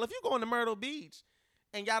 hell, if you going to Myrtle Beach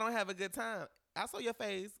and y'all don't have a good time, I saw your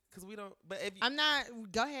face because we don't. But if I'm not,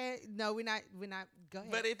 go ahead. No, we're not. Go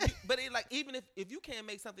ahead. But even if you can't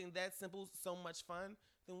make something that simple so much fun,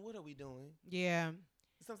 then what are we doing? Yeah.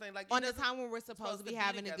 Something like on a time when we're supposed to be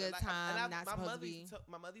having a good time, my mother used to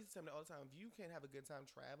tell me all the time, if you can't have a good time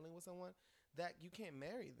traveling with someone, that you can't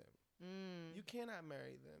marry them. You cannot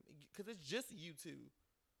marry them because it's just you two.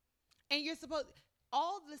 And you're supposed.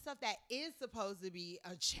 All the stuff that is supposed to be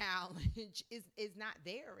a challenge is not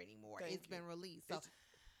there anymore. It's been released. So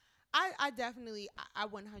I definitely, I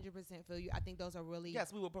 100% feel you. I think those are really.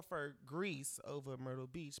 Yes, we would prefer Greece over Myrtle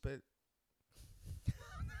Beach, but.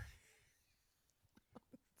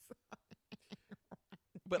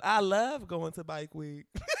 But I love going to Bike Week.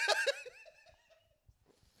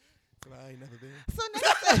 So I ain't never been. So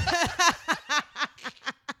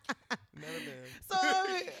never been. So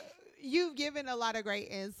you've given a lot of great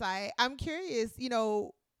insight. I'm curious,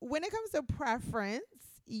 when it comes to preference,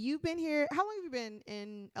 you've been here. How long have you been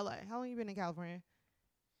in LA? How long have you been in California?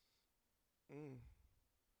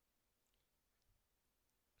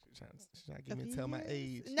 She's trying to get me to tell my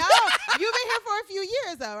age. No, you've been here for a few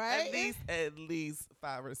years, though, right? At least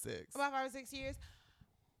 5 or 6. About 5 or 6 years.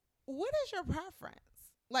 What is your preference?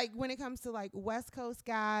 Like, when it comes to, like, West Coast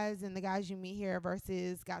guys and the guys you meet here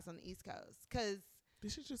versus guys on the East Coast? Because...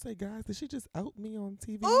 Did she just say guys? Did she just out me on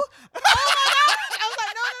TV? Oh my God. I was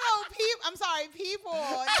like, no. I'm sorry, people.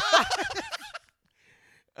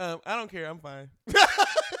 No. I don't care. I'm fine.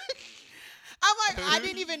 I'm like, I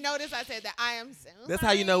didn't even notice I said that. I am so That's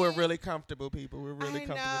sorry. how you know we're really comfortable, people. We're really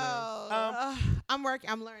comfortable now.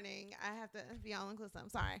 I'm learning. I have to be all inclusive. I'm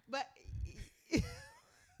sorry. But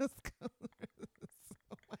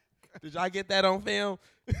Did y'all get that on film?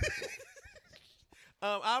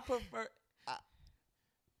 I prefer.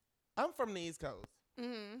 I'm from the East Coast,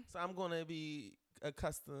 so I'm gonna be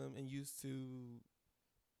accustomed and used to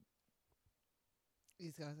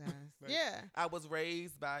East Coast guys. Yeah, I was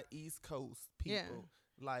raised by East Coast people.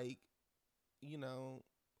 Yeah. Like, you know,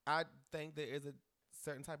 I think there is a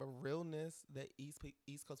certain type of realness that East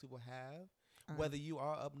Coast people have. Whether you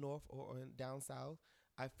are up north or down south,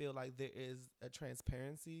 I feel like there is a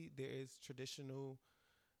transparency. There is traditional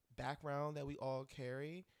background that we all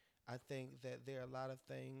carry. I think that there are a lot of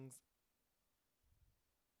things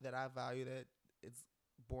that I value that it's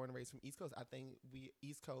born and raised from East Coast. I think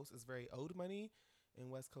East Coast is very old money and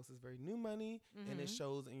West Coast is very new money, and it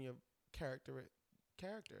shows in your character.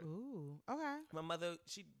 Ooh, okay. My mother,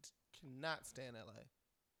 she cannot stand LA.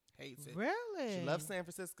 Hates it. Really? She loves San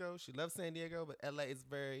Francisco. She loves San Diego, but LA is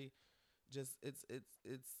very just it's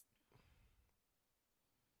it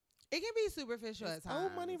can be superficial at times.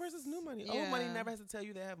 Old money versus new money. Yeah. Old money never has to tell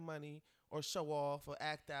you they have money or show off or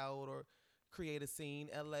act out or create a scene.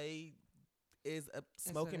 LA is a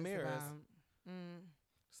smoke and mirrors.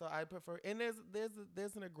 So I prefer, and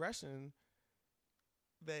there's an aggression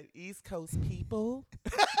that East Coast people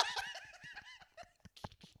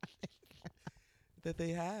that they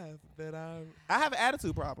have that I have an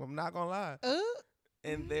attitude problem. I'm not gonna lie.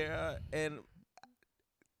 And there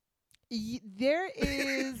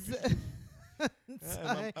is.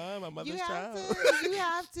 I'm my mother's child. You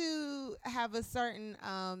have to have a certain.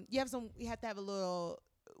 You have to have a little,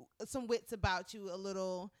 some wits about you, a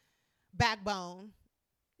little backbone.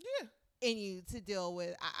 Yeah. In you to deal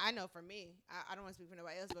with. I know for me, I don't want to speak for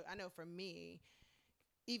nobody else, but I know for me,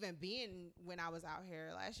 even being when I was out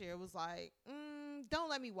here last year, it was like, don't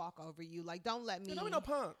let me walk over you. Like, don't let me. Don't be no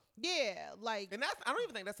punk. Yeah, like. And I don't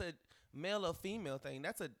even think that's a male or female thing.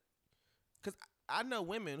 That's because I know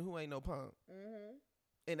women who ain't no punk.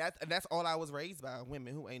 And that's all I was raised by,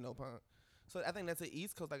 women who ain't no punk. So I think that's the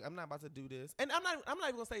East Coast. Like, I'm not about to do this. And I'm not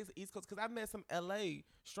even gonna say it's the East Coast because I've met some LA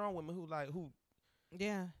strong women who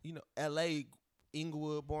yeah, you know, LA,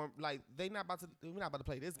 Inglewood, born, like we're not about to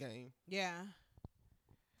play this game. Yeah.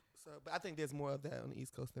 So, but I think there's more of that on the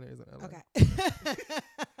East Coast than there is in LA. Okay.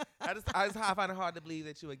 I find it hard to believe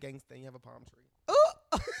that you're a gangster and you have a palm tree.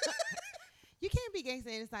 Ooh. You can't be gangster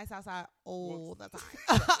and it's nice outside all the time.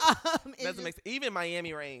 Doesn't make sense. Even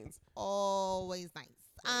Miami rains. Always nice.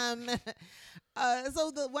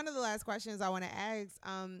 So one of the last questions I want to ask,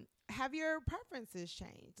 have your preferences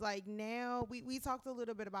changed? Like now, we talked a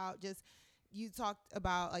little bit about you talked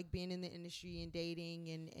about like being in the industry and dating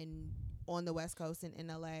and on the West Coast and in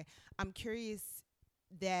LA. I'm curious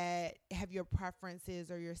that have your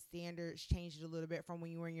preferences or your standards changed a little bit from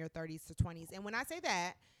when you were in your 30s to 20s? And when I say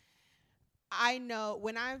that, I know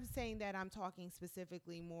when I'm saying that, I'm talking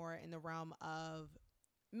specifically more in the realm of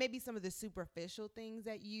maybe some of the superficial things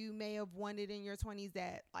that you may have wanted in your 20s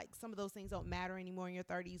that like some of those things don't matter anymore in your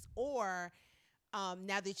 30s, or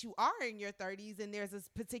now that you are in your 30s and there's this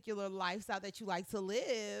particular lifestyle that you like to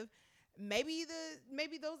live, maybe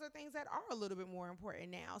those are things that are a little bit more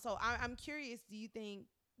important now. So I'm curious, do you think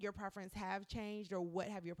your preference have changed, or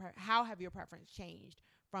how have your preference changed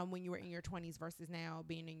from when you were in your 20s versus now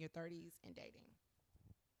being in your 30s and dating?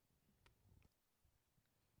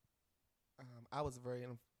 I was very,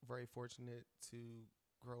 very fortunate to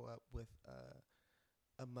grow up with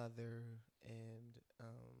a mother and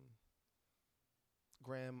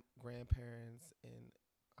grandparents and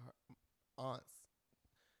aunts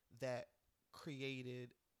that created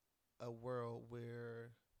a world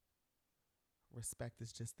where respect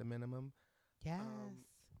is just the minimum. Yes.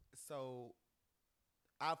 So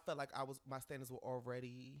I felt like my standards were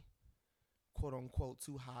already quote unquote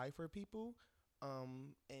too high for people.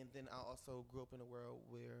 And then I also grew up in a world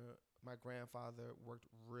where my grandfather worked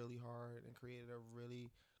really hard and created a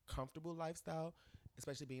really comfortable lifestyle,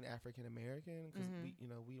 especially being African American, because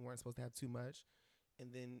we weren't supposed to have too much.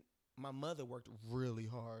 And then my mother worked really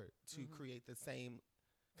hard to create the same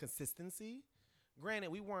consistency. Granted,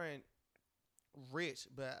 we weren't rich,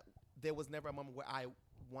 but there was never a moment where I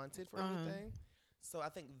wanted for anything. So I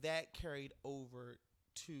think that carried over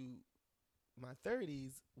to my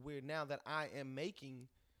 30s, where now that I am making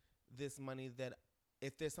this money, that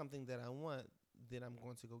if there's something that I want, then I'm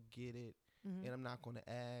going to go get it, and I'm not going to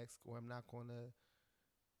ask, or I'm not going to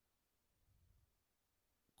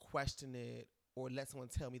question it or let someone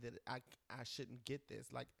tell me that I shouldn't get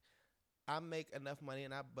this. Like, I make enough money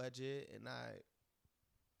and I budget and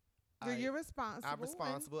you're responsible. I'm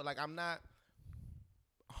responsible. Like, I'm not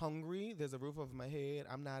hungry. There's a roof over my head.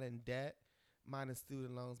 I'm not in debt. Mine is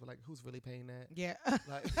student loans, but like, who's really paying that? Yeah.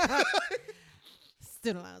 Like,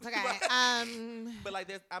 Student loans. Okay. But like,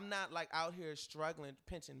 I'm not like out here struggling,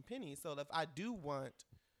 pinching pennies. So if I do want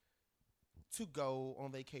to go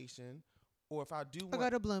on vacation, or if I do want go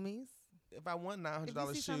to Bloomies, if I want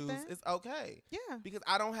 $900 shoes, something. it's okay. Yeah. Because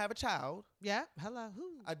I don't have a child. Yeah. Hello.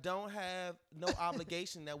 I don't have no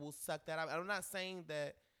obligation that will suck that out. I'm not saying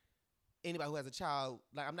that anybody who has a child,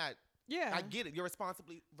 like, I'm not. Yeah. I get it. Your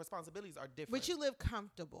responsibilities are different. But you live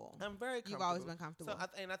comfortable. I'm very comfortable. You've always been comfortable. So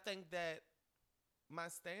I think that my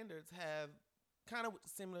standards have kind of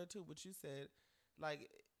similar to what you said. Like,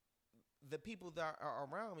 the people that are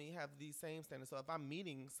around me have these same standards. So if I'm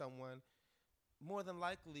meeting someone, more than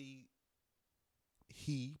likely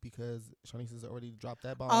because Shanice has already dropped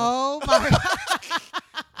that bomb. Oh my God.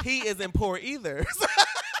 He isn't poor either.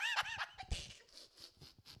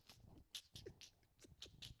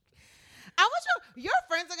 I want your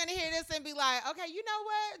friends are gonna hear this and be like, okay, you know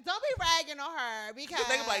what? Don't be ragging on her because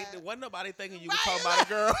they like, there wasn't nobody thinking you were talking about a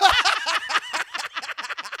girl.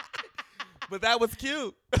 But that was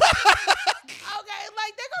cute. Okay,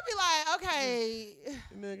 like they're gonna be like, okay,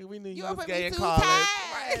 nigga, we knew you you was put gay me in too college. tight.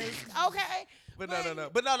 Right. Okay, But no.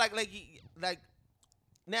 But no, like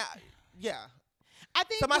now, yeah. I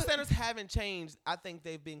think So my standards haven't changed. I think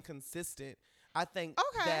they've been consistent. I think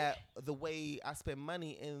that the way I spend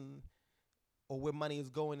money or where money is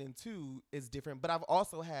going into is different. But I've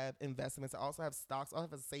also have investments. I also have stocks. I also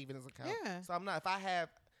have a savings account. Yeah. So I'm not. If I have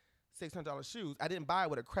 $600 shoes, I didn't buy it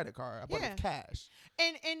with a credit card. I bought it with cash.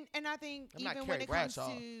 And I think I'm not even when Carrie it comes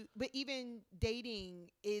Bradshaw. to, but even dating,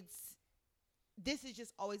 this has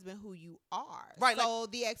just always been who you are. Right. So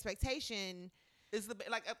the expectation is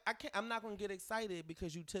I can't. I'm not gonna get excited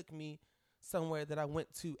because you took me somewhere that I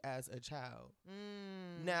went to as a child.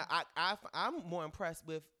 Now I'm more impressed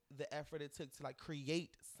with the effort it took to like create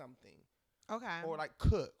something. Okay. Or like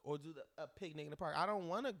cook or do a picnic in the park. I don't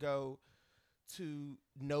want to go to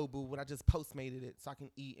Nobu when I just Postmated it so I can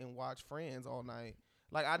eat and watch Friends all night.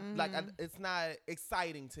 It's not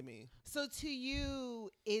exciting to me. So to you,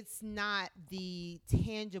 it's not the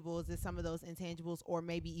tangibles, it's some of those intangibles, or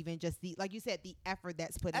maybe even just the, like you said, the effort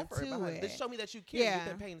that's put into it. Just show me that you care. You've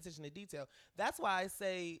been paying attention to detail. That's why I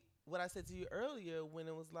say what I said to you earlier when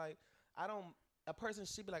it was like, a person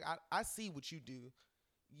should be like, I see what you do.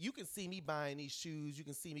 You can see me buying these shoes. You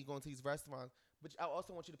can see me going to these restaurants. But I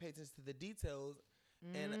also want you to pay attention to the details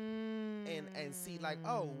and see like,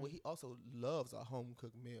 oh, well, he also loves a home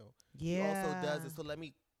cooked meal. Yeah. He also does it. So let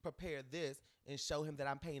me prepare this and show him that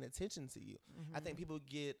I'm paying attention to you. I think people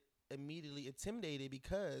get immediately intimidated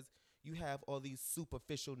because you have all these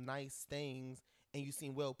superficial nice things and you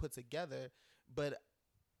seem well put together. But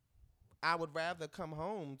I would rather come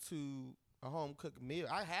home to a home cooked meal.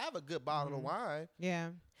 I have a good bottle of wine. Yeah.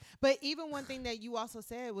 But even one thing that you also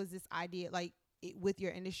said was this idea, like, with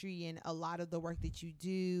your industry and a lot of the work that you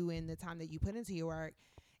do and the time that you put into your work,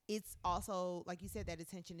 it's also, like you said, that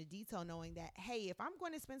attention to detail, knowing that, hey, if I'm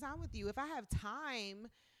going to spend time with you, if I have time,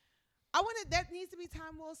 that needs to be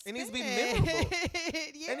time well spent. It needs to be memorable.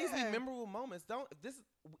 Yeah. It needs to be memorable moments.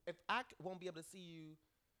 If I won't be able to see you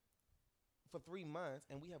for 3 months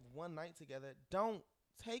and we have one night together, don't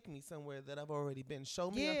take me somewhere that I've already been. Show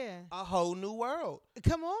me a whole new world.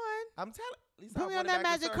 Come on. I'm telling. Put me on that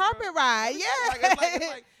magic carpet ride. Yeah. It's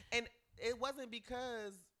like, and it wasn't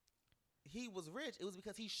because he was rich. It was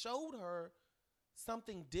because he showed her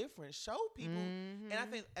something different. Show people. And I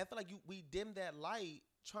feel like we dim that light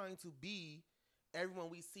trying to be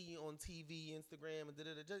everyone we see on TV, Instagram,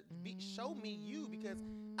 and show me you, because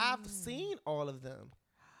I've seen all of them.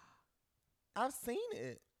 I've seen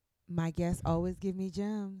it. My guests always give me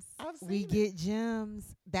gems. We get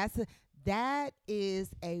gems. That is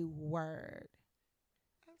a word.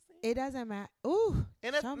 It doesn't matter. Ooh,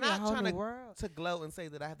 and it's not trying to gloat and say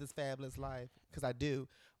that I have this fabulous life, because I do.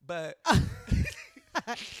 But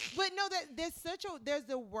but no, there's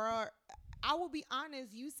the word. I will be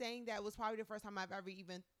honest. You saying that was probably the first time I've ever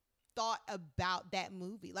even thought about that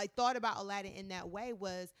movie. Like, thought about Aladdin in that way.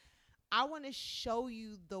 Was I want to show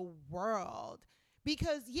you the world.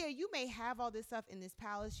 Because, yeah, you may have all this stuff in this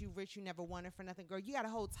palace. You rich, you never wanted for nothing. Girl, you got a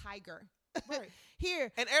whole tiger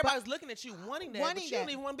here. And everybody's looking at you wanting that, but you don't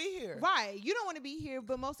even want to be here. Right. You don't want to be here.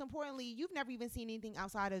 But most importantly, you've never even seen anything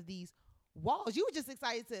outside of these walls. You were just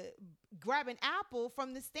excited to grab an apple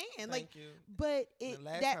from the stand. Thank you. But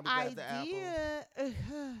that idea...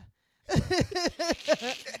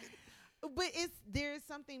 But there's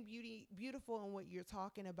something beautiful in what you're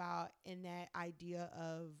talking about, in that idea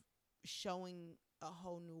of showing a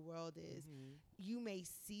whole new world is you may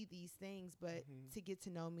see these things, but to get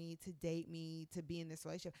to know me, to date me, to be in this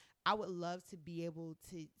relationship, I would love to be able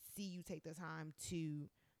to see you take the time to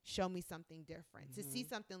show me something different, to see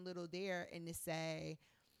something little there and to say,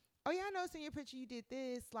 oh yeah, I noticed in your picture you did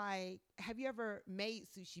this. Like, have you ever made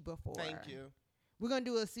sushi before? Thank you. We're going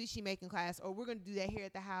to do a sushi making class, or we're going to do that here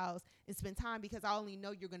at the house and spend time, because I only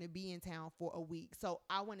know you're going to be in town for a week. So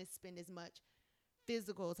I want to spend as much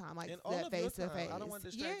physical time, like that face to face. I don't want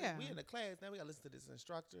to distract you. We in the class, now we got to listen to this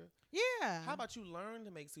instructor. Yeah. How about you learn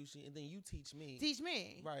to make sushi and then you teach me? Teach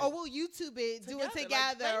me. Right. Or we'll YouTube it, do it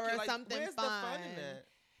together, or something where's fun. The fun in that?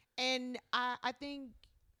 And I think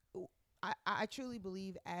I truly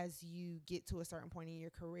believe as you get to a certain point in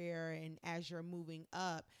your career and as you're moving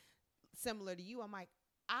up, similar to you, I'm like,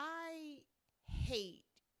 I hate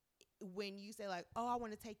when you say like, oh, I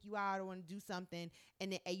want to take you out, I want to do something,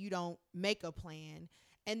 and then you don't make a plan.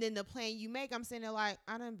 And then the plan you make, I'm sitting there like,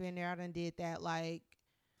 I done been there, I done did that. Like,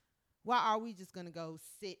 why are we just going to go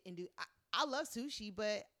sit and do... I love sushi,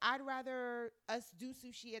 but I'd rather us do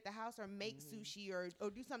sushi at the house or make sushi or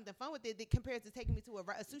do something fun with it that compared to taking me to a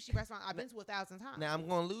sushi restaurant I've been to 1,000 times. Now, I'm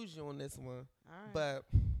going to lose you on this one. All right. But...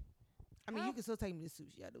 I mean, you can still take me to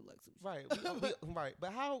sushi. I do like sushi. Right. Right.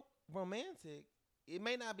 But how romantic... It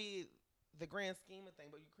may not be the grand scheme of thing,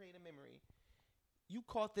 but you create a memory. You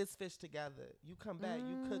caught this fish together. You come back,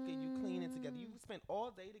 you cook it, you clean it together. You spend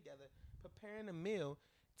all day together preparing a meal,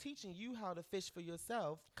 teaching you how to fish for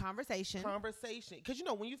yourself. Conversation. Because, you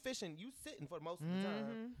know, when you fishing, you sitting for most of the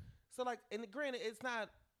time. So, like, and granted, it's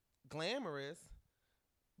not glamorous,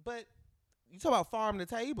 but you talk about farm to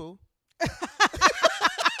table.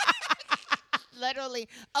 Literally,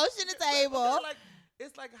 ocean to table.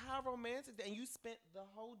 It's like how romantic, and you spent the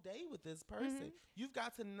whole day with this person. You've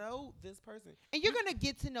got to know this person, and you're gonna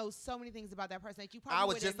get to know so many things about that person that you probably. I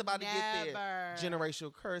was just about to get there.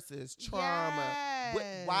 Generational curses, trauma,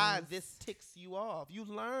 why this ticks you off. You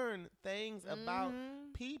learn things about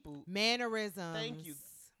people, mannerisms. Thank you.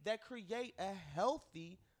 That create a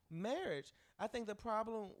healthy marriage. I think the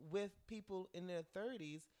problem with people in their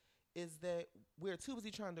 30s is that we're too busy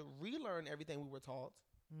trying to relearn everything we were taught.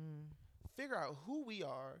 Figure out who we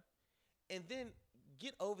are, and then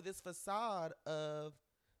get over this facade of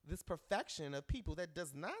this perfection of people that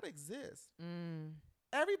does not exist.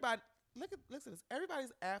 Everybody, look at this.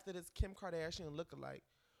 Everybody's after this Kim Kardashian lookalike.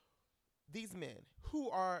 These men who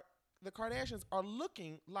are the Kardashians are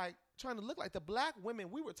trying to look like the black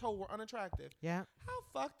women we were told were unattractive. Yeah. How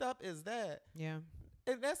fucked up is that? Yeah.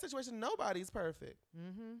 In that situation, nobody's perfect,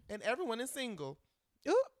 and everyone is single.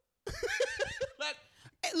 Ooh.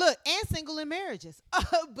 Look, and single in marriages.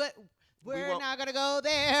 But we're not going to go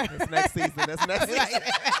there. That's next season. It's going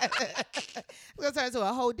to turn into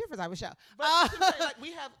a whole different type of show. But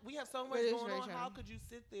we have so much going on. How could you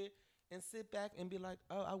sit there and sit back and be like,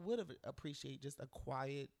 oh, I would have appreciated just a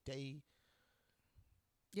quiet day.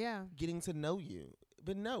 Yeah. Getting to know you.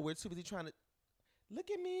 But no, we're too busy trying to look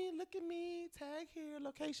at me, tag here,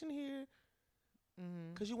 location here.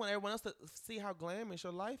 Because you want everyone else to see how glamorous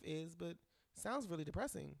your life is, but sounds really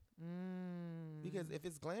depressing. Because if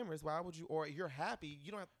it's glamorous, why would you? Or you're happy,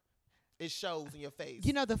 you don't have. It shows in your face.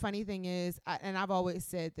 You know, the funny thing is, and I've always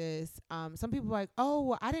said this. Some people are like, "Oh,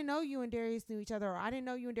 well, I didn't know you and Darius knew each other, or I didn't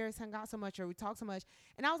know you and Darius hung out so much, or we talked so much."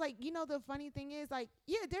 And I was like, you know, the funny thing is, like,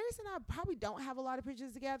 yeah, Darius and I probably don't have a lot of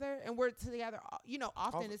pictures together, and we're together, you know,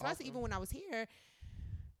 often, especially even when I was here.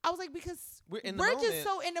 I was like, because we're just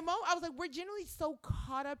so in the moment. I was like, we're generally so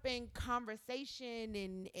caught up in conversation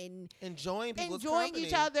and enjoying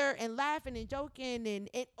each other and laughing and joking and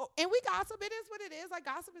we gossip. It is what it is. Like,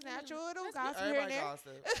 gossip is natural. It'll gossip here and there.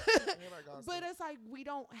 Gossip. But it's like we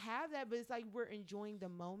don't have that. But it's like we're enjoying the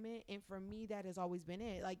moment. And for me, that has always been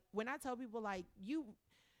it. Like, when I tell people, like,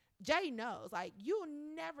 Jay knows, like, you'll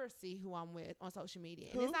never see who I'm with on social media.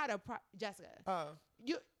 And it's not Jessica.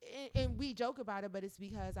 And we joke about it, but it's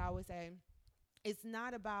because I always say it's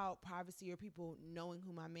not about privacy or people knowing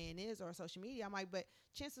who my man is or social media. I'm like, but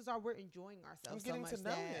chances are we're enjoying ourselves so much. I'm getting to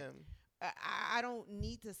know him. I don't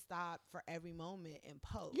need to stop for every moment and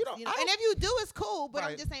post. You know? And if you do, it's cool. But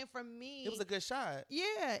I'm just saying, for me, it was a good shot.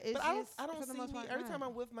 Yeah, it's but I don't see me every time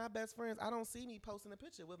I'm with my best friends. I don't see me posting a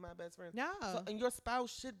picture with my best friends. No, and your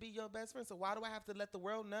spouse should be your best friend. So why do I have to let the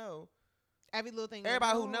world know every little thing?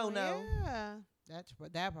 Everybody who know. Yeah, that's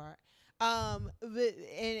that part. But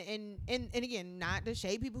and again, not to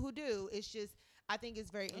shade people who do. It's just I think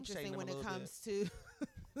it's very interesting when it comes to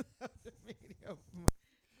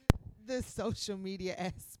the social media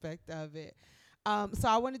aspect of it. So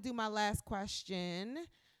I want to do my last question.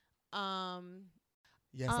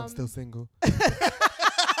 Yes, I'm still single.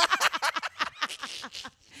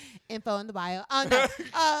 Info in the bio. No.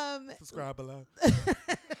 Subscribe below.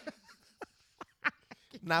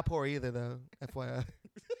 Not poor either, though. FYI.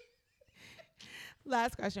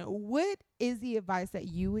 Last question. What is the advice that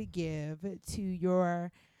you would give to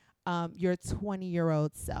your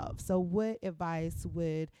 20-year-old self? So what advice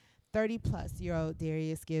would 30-plus-year-old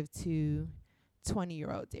Darius give to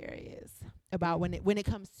 20-year-old Darius about when it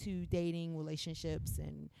comes to dating, relationships,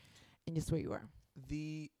 and just where you are?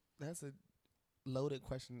 That's a loaded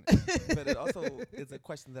question, but it also is a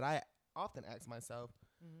question that I often ask myself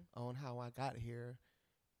on how I got here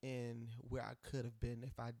and where I could have been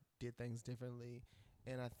if I did things differently.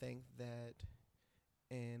 And I think that,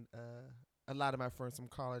 and a lot of my friends from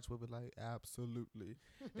college would be like, absolutely.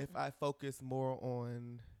 If I focus more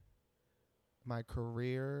on my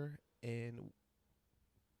career and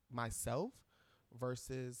myself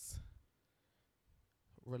versus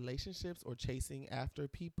relationships or chasing after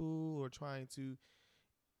people or trying to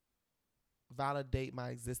validate my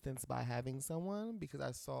existence by having someone, because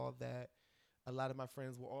I saw that a lot of my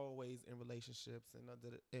friends were always in relationships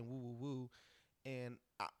and woo woo woo, and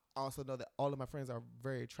I also know that all of my friends are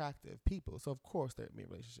very attractive people, so of course they're in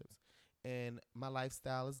relationships, and my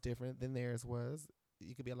lifestyle is different than theirs was.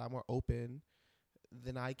 You could be a lot more open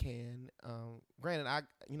than I can. Granted, I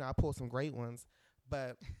pull some great ones,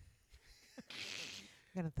 but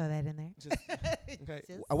I'm gonna throw that in there. Okay,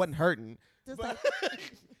 I wasn't hurting, but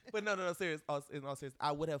but no, serious. In all serious,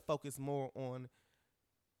 I would have focused more on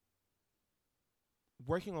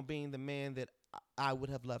working on being the man that I would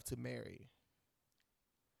have loved to marry.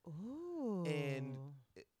 Ooh. And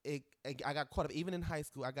I got caught up, even in high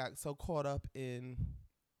school. I got so caught up in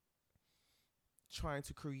trying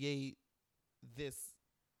to create this.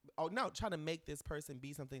 Oh no, trying to make this person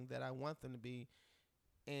be something that I want them to be.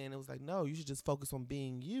 And it was like, no, you should just focus on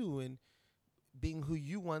being you and being who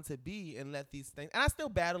you want to be, and let these things. And I still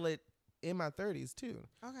battle it in my 30s too.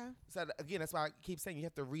 Okay. So again, that's why I keep saying you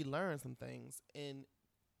have to relearn some things. And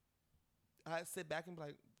I sit back and be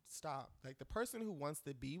like, stop. Like, the person who wants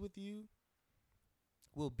to be with you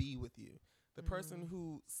will be with you. The person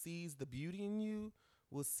who sees the beauty in you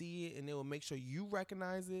will see it, and they will make sure you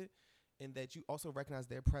recognize it, and that you also recognize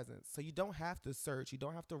their presence. So you don't have to search. You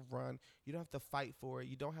don't have to run. You don't have to fight for it.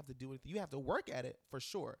 You don't have to do anything. You have to work at it for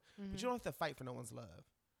sure, but you don't have to fight for no one's love.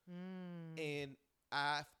 And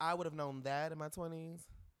I would have known that in my 20s.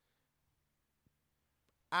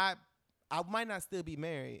 I might not still be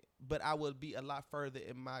married, but I would be a lot further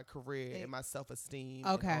in my career and my self-esteem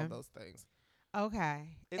and all those things. Okay.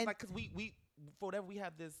 It's like, because we for whatever, we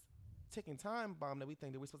have this ticking time bomb that we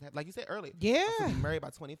think that we're supposed to have. Like you said earlier. Yeah. I should be married by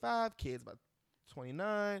 25, kids by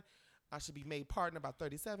 29. I should be made partner by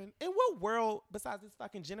 37. In what world, besides this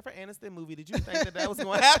fucking Jennifer Aniston movie, did you think that was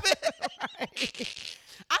going to happen? Right.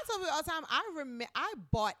 I tell people all the time, I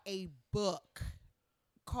bought a book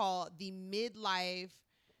called The Midlife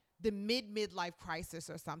Crisis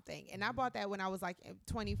or something. And I bought that when I was like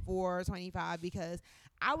 24, 25, because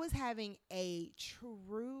I was having a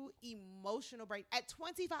true emotional break at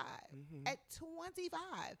 25. At 25,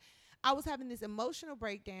 I was having this emotional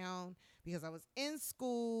breakdown because I was in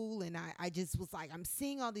school, and I just was like, I'm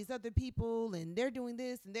seeing all these other people, and they're doing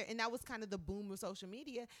this, and that was kind of the boom of social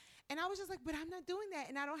media. And I was just like, but I'm not doing that,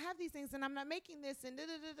 and I don't have these things, and I'm not making this, and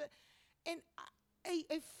and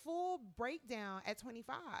a full breakdown at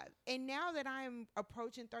 25. And now that I am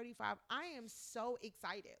approaching 35, I am so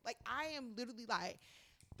excited. Like, I am literally like,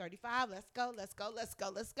 35, let's go,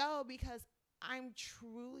 because I'm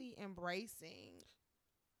truly embracing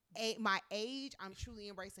my age. I'm truly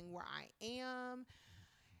embracing where I am,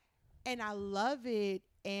 and I love it.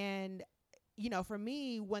 And for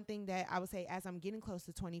me, one thing that I would say, as I'm getting close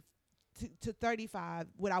to 35,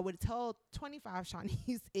 what I would tell 25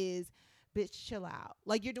 Shawnees is, bitch, chill out.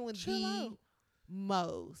 Like, you're doing the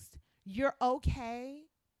most. You're okay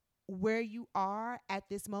where you are at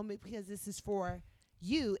this moment, because this is for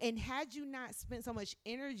you. And had you not spent so much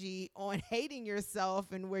energy on hating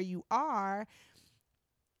yourself and where you are,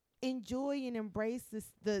 enjoy and embrace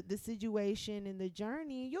the situation and the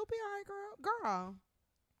journey. You'll be all right, girl.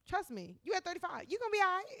 Trust me. You at 35, you're gonna be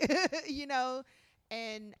all right.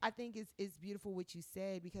 And I think it's beautiful what you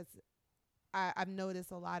said, because I've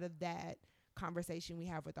noticed a lot of that conversation we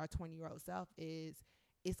have with our 20-year-old self is,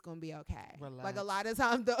 it's gonna be okay. Relax. Like, a lot of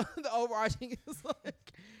times the overarching is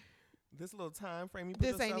like, this little time frame you put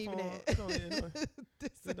this ain't yourself even on, it.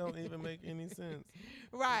 It don't even make any sense.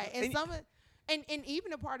 Right. And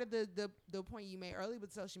even a part of the point you made earlier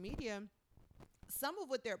with social media, some of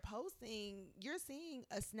what they're posting, you're seeing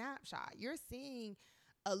a snapshot. You're seeing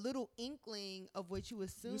a little inkling of what you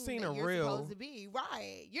assume you're supposed to be.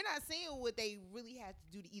 Right. You're not seeing what they really had to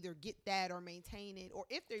do to either get that or maintain it, or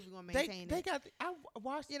if they're even going to maintain they it. got. I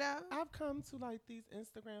watched. I've come to like these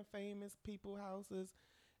Instagram famous people houses,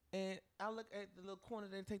 And I look at the little corner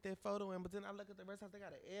they take their photo in, but then I look at the rest of the house.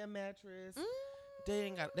 They got an air mattress.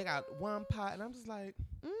 They got one pot, and I'm just like,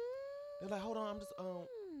 they're like, hold on, I'm just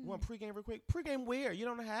want pregame real quick. Pregame where? You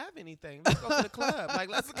don't have anything. Let's go to the club. Like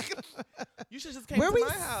you should just came where to we my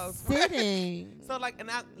house. sitting? Right? So like,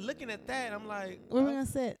 and I looking at that, I'm like, where we gonna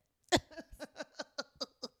sit?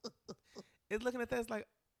 It's looking at that. It's like,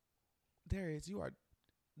 Darius, you are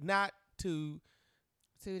not to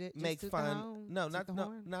make fun. No,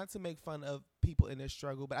 not to make fun of people in their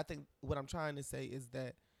struggle. But I think what I'm trying to say is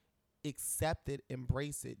that accept it,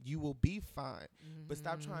 embrace it. You will be fine. But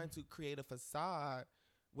stop trying to create a facade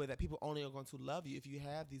where that people only are going to love you if you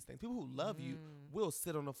have these things. People who love you will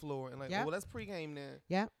sit on the floor and like, well, let's pregame then.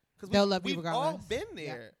 Yeah. Because they'll love you we've regardless. all been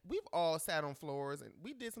there. Yep. We've all sat on floors and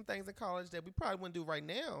we did some things in college that we probably wouldn't do right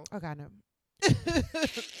now. Okay, no.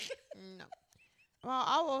 No. Well,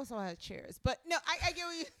 I also had chairs, but no, I get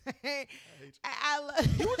what you're saying. I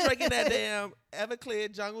love. You were drinking that damn Everclear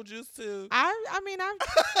jungle juice too. I mean,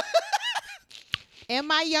 in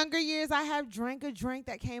my younger years, I have drank a drink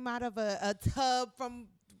that came out of a tub from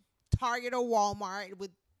Target or Walmart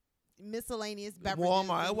with miscellaneous beverages.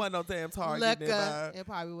 Walmart, it wasn't no damn Target. Liquor. It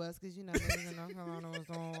probably was because niggas in North Carolina was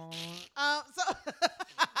going on. So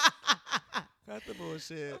cut the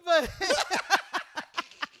bullshit. But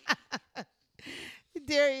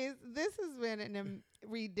Darius, this has been a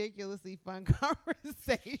ridiculously fun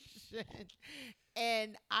conversation,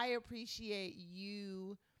 and I appreciate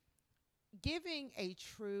you giving a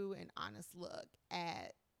true and honest look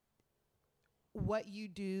at what you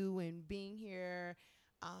do and being here,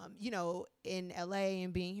 in LA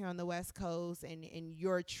and being here on the West Coast and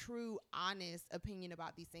your true, honest opinion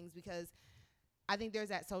about these things, because I think there's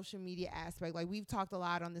that social media aspect. Like we've talked a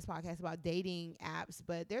lot on this podcast about dating apps,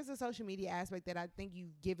 but there's a social media aspect that I think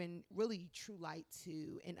you've given really true light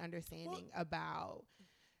to and understanding about.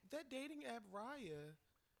 That dating app, Raya,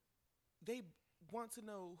 they want to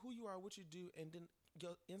know who you are, what you do, and then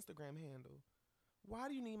your Instagram handle. Why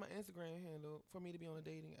do you need my Instagram handle for me to be on a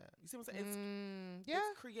dating app? You see what I'm saying?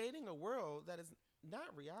 It's creating a world that is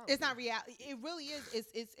not reality. It's not reality. It really is.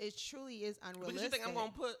 It truly is unrealistic. But you think I'm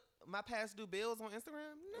going to put my past due bills on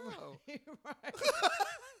Instagram? No. Right.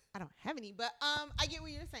 I don't have any, but I get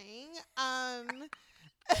what you're saying.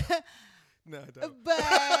 No, I don't. But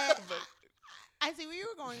I see where you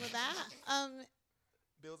were going with that.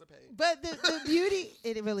 Bills are paid. But the beauty,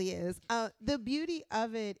 it really is. The beauty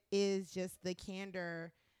of it is just the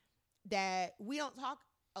candor that we don't talk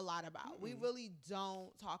a lot about. We really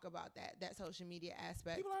don't talk about that social media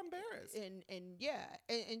aspect. People are embarrassed.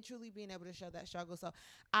 And truly being able to show that struggle. So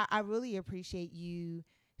I really appreciate you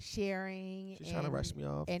sharing. She's trying to rush me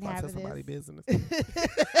off. And tell somebody business. I'm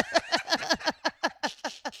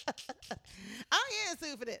getting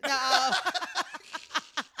sued for this.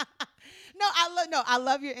 No, I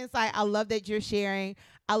love your insight. I love that you're sharing.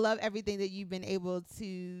 I love everything that you've been able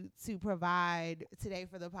to provide today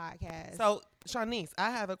for the podcast. So, Shanice, I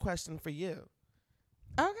have a question for you.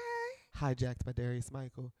 Okay. Hijacked by Darius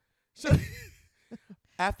Michael.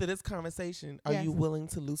 After this conversation, are you willing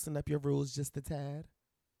to loosen up your rules just a tad?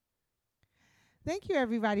 Thank you,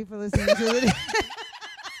 everybody, for listening to it.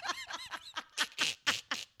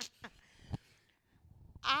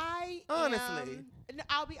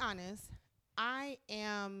 I'll be honest. I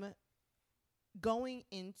am going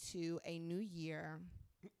into a new year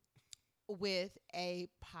with a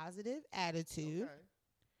positive attitude. Okay.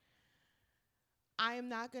 I am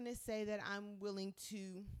not going to say that I'm willing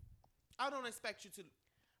to. I don't expect you to.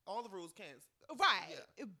 All the rules can't. Right.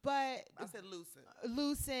 Yeah. But I said loosen.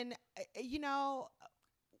 Loosen,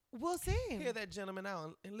 we'll see. Hear that gentleman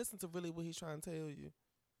out and listen to really what he's trying to tell you.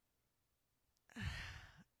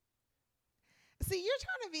 See, you're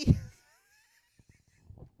trying to be.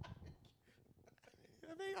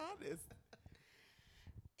 I'm being honest.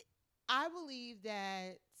 I believe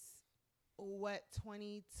that what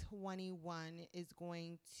 2021 is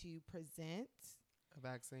going to present. A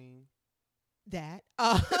vaccine. That.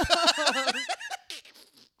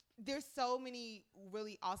 There's so many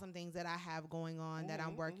really awesome things that I have going on that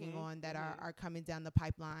I'm working on that are coming down the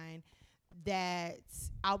pipeline. That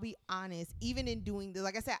I'll be honest, even in doing this,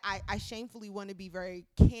 like I said, I shamefully want to be very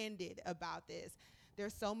candid about this.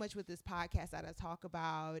 There's so much with this podcast that I talk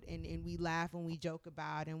about and we laugh and we joke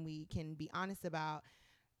about and we can be honest about.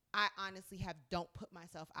 I honestly don't put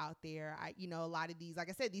myself out there. A lot of these, like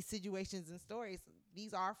I said, these situations and stories,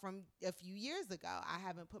 these are from a few years ago. I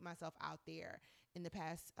haven't put myself out there in the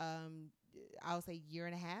past, I would say year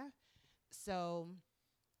and a half. So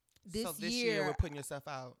this year we're putting yourself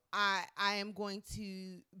out. I am going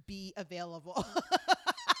to be available.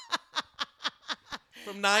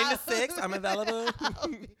 From 9 to 6, I'm available.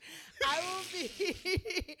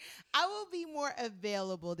 I will be more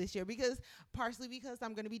available this year partially because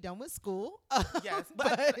I'm going to be done with school. Yes,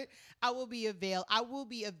 but I will be available.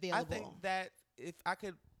 I think that if I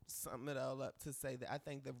could sum it all up to say that I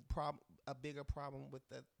think a bigger problem with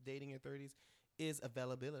the dating in your 30s is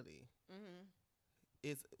availability. Mm-hmm.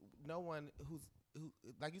 It's no one who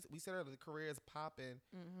like we said earlier, the career is popping.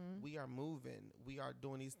 Mm-hmm. We are moving. We are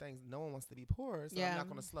doing these things. No one wants to be poor, so I'm not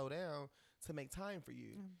going to slow down to make time for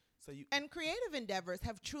you. So and creative endeavors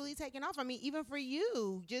have truly taken off. I mean, even for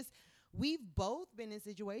you, we've both been in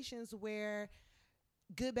situations where,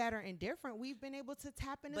 good, bad, or indifferent, we've been able to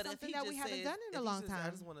tap into something that we haven't done in a long time. I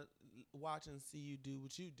just want to watch and see you do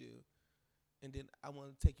what you do, and then I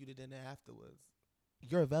want to take you to dinner afterwards.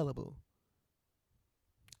 You're available.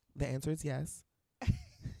 The answer is yes.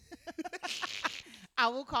 I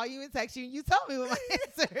will call you and text you, and you tell me what my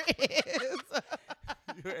answer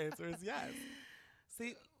is. Your answer is yes.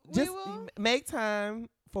 See, just make time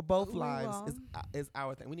for both lives is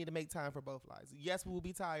our thing. We need to make time for both lives. Yes, we will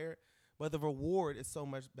be tired, but the reward is so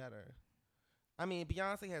much better. I mean,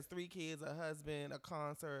 Beyonce has 3 kids, a husband, a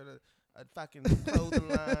concert, a fucking clothing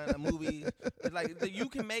line, a movie. Like, you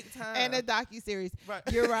can make time. And a docuseries. Right.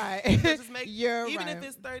 You're right. Even if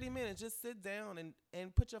it's 30 minutes, just sit down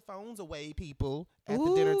and put your phones away, people, at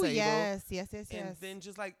the dinner table. Yes. And then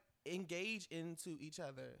just, like, engage into each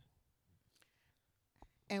other.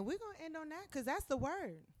 And we're going to end on that because that's the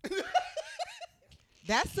word.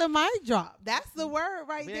 That's the mic drop. That's the word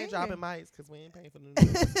right there. We ain't dropping mics because we ain't paying for them.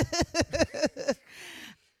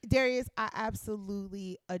 Darius, I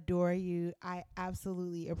absolutely adore you. I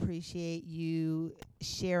absolutely appreciate you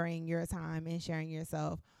sharing your time and sharing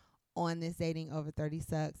yourself on this Dating Over 30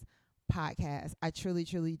 Sucks podcast. I truly,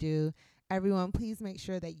 truly do. Everyone, please make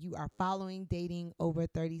sure that you are following Dating Over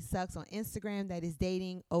 30 Sucks on Instagram. That is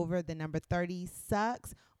Dating Over the number 30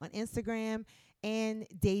 Sucks on Instagram, and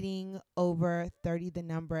Dating Over 30 the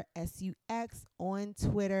number SUX on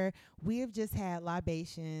Twitter. We have just had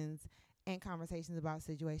libations and conversations about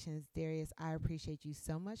situations. Darius, I appreciate you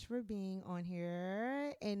so much for being on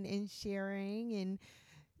here and sharing and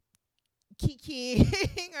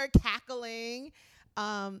kikiing or cackling.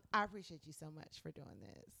 I appreciate you so much for doing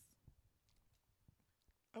this.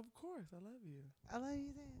 Of course. I love you. I love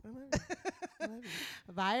you too. I love you. I love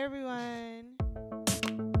you. Bye, everyone.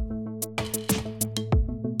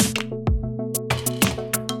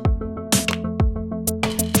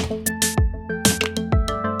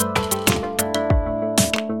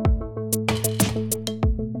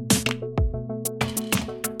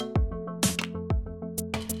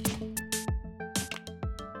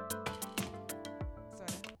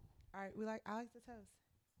 I like the toast.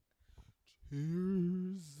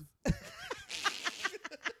 Cheers.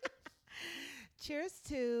 Cheers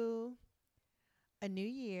to a new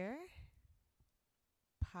year,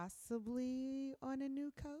 possibly on a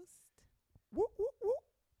new coast. Woo, woo, woo.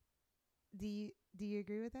 Do you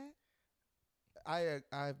agree with that?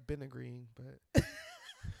 I've been agreeing, but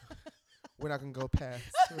we're not gonna go past.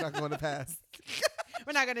 We're not going to pass.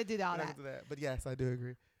 We're not gonna do all that. Not gonna do that. But yes, I do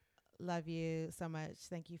agree. Love you so much.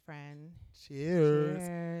 Thank you, friend. Cheers.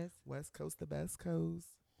 Cheers. West Coast to best coast.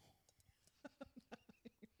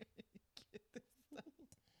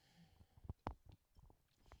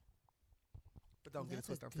 But don't get it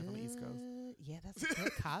twisted. I'm still from the East Coast. Yeah, that's a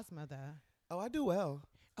good Cosmo, though. Oh, I do well.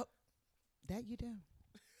 Oh, that you do.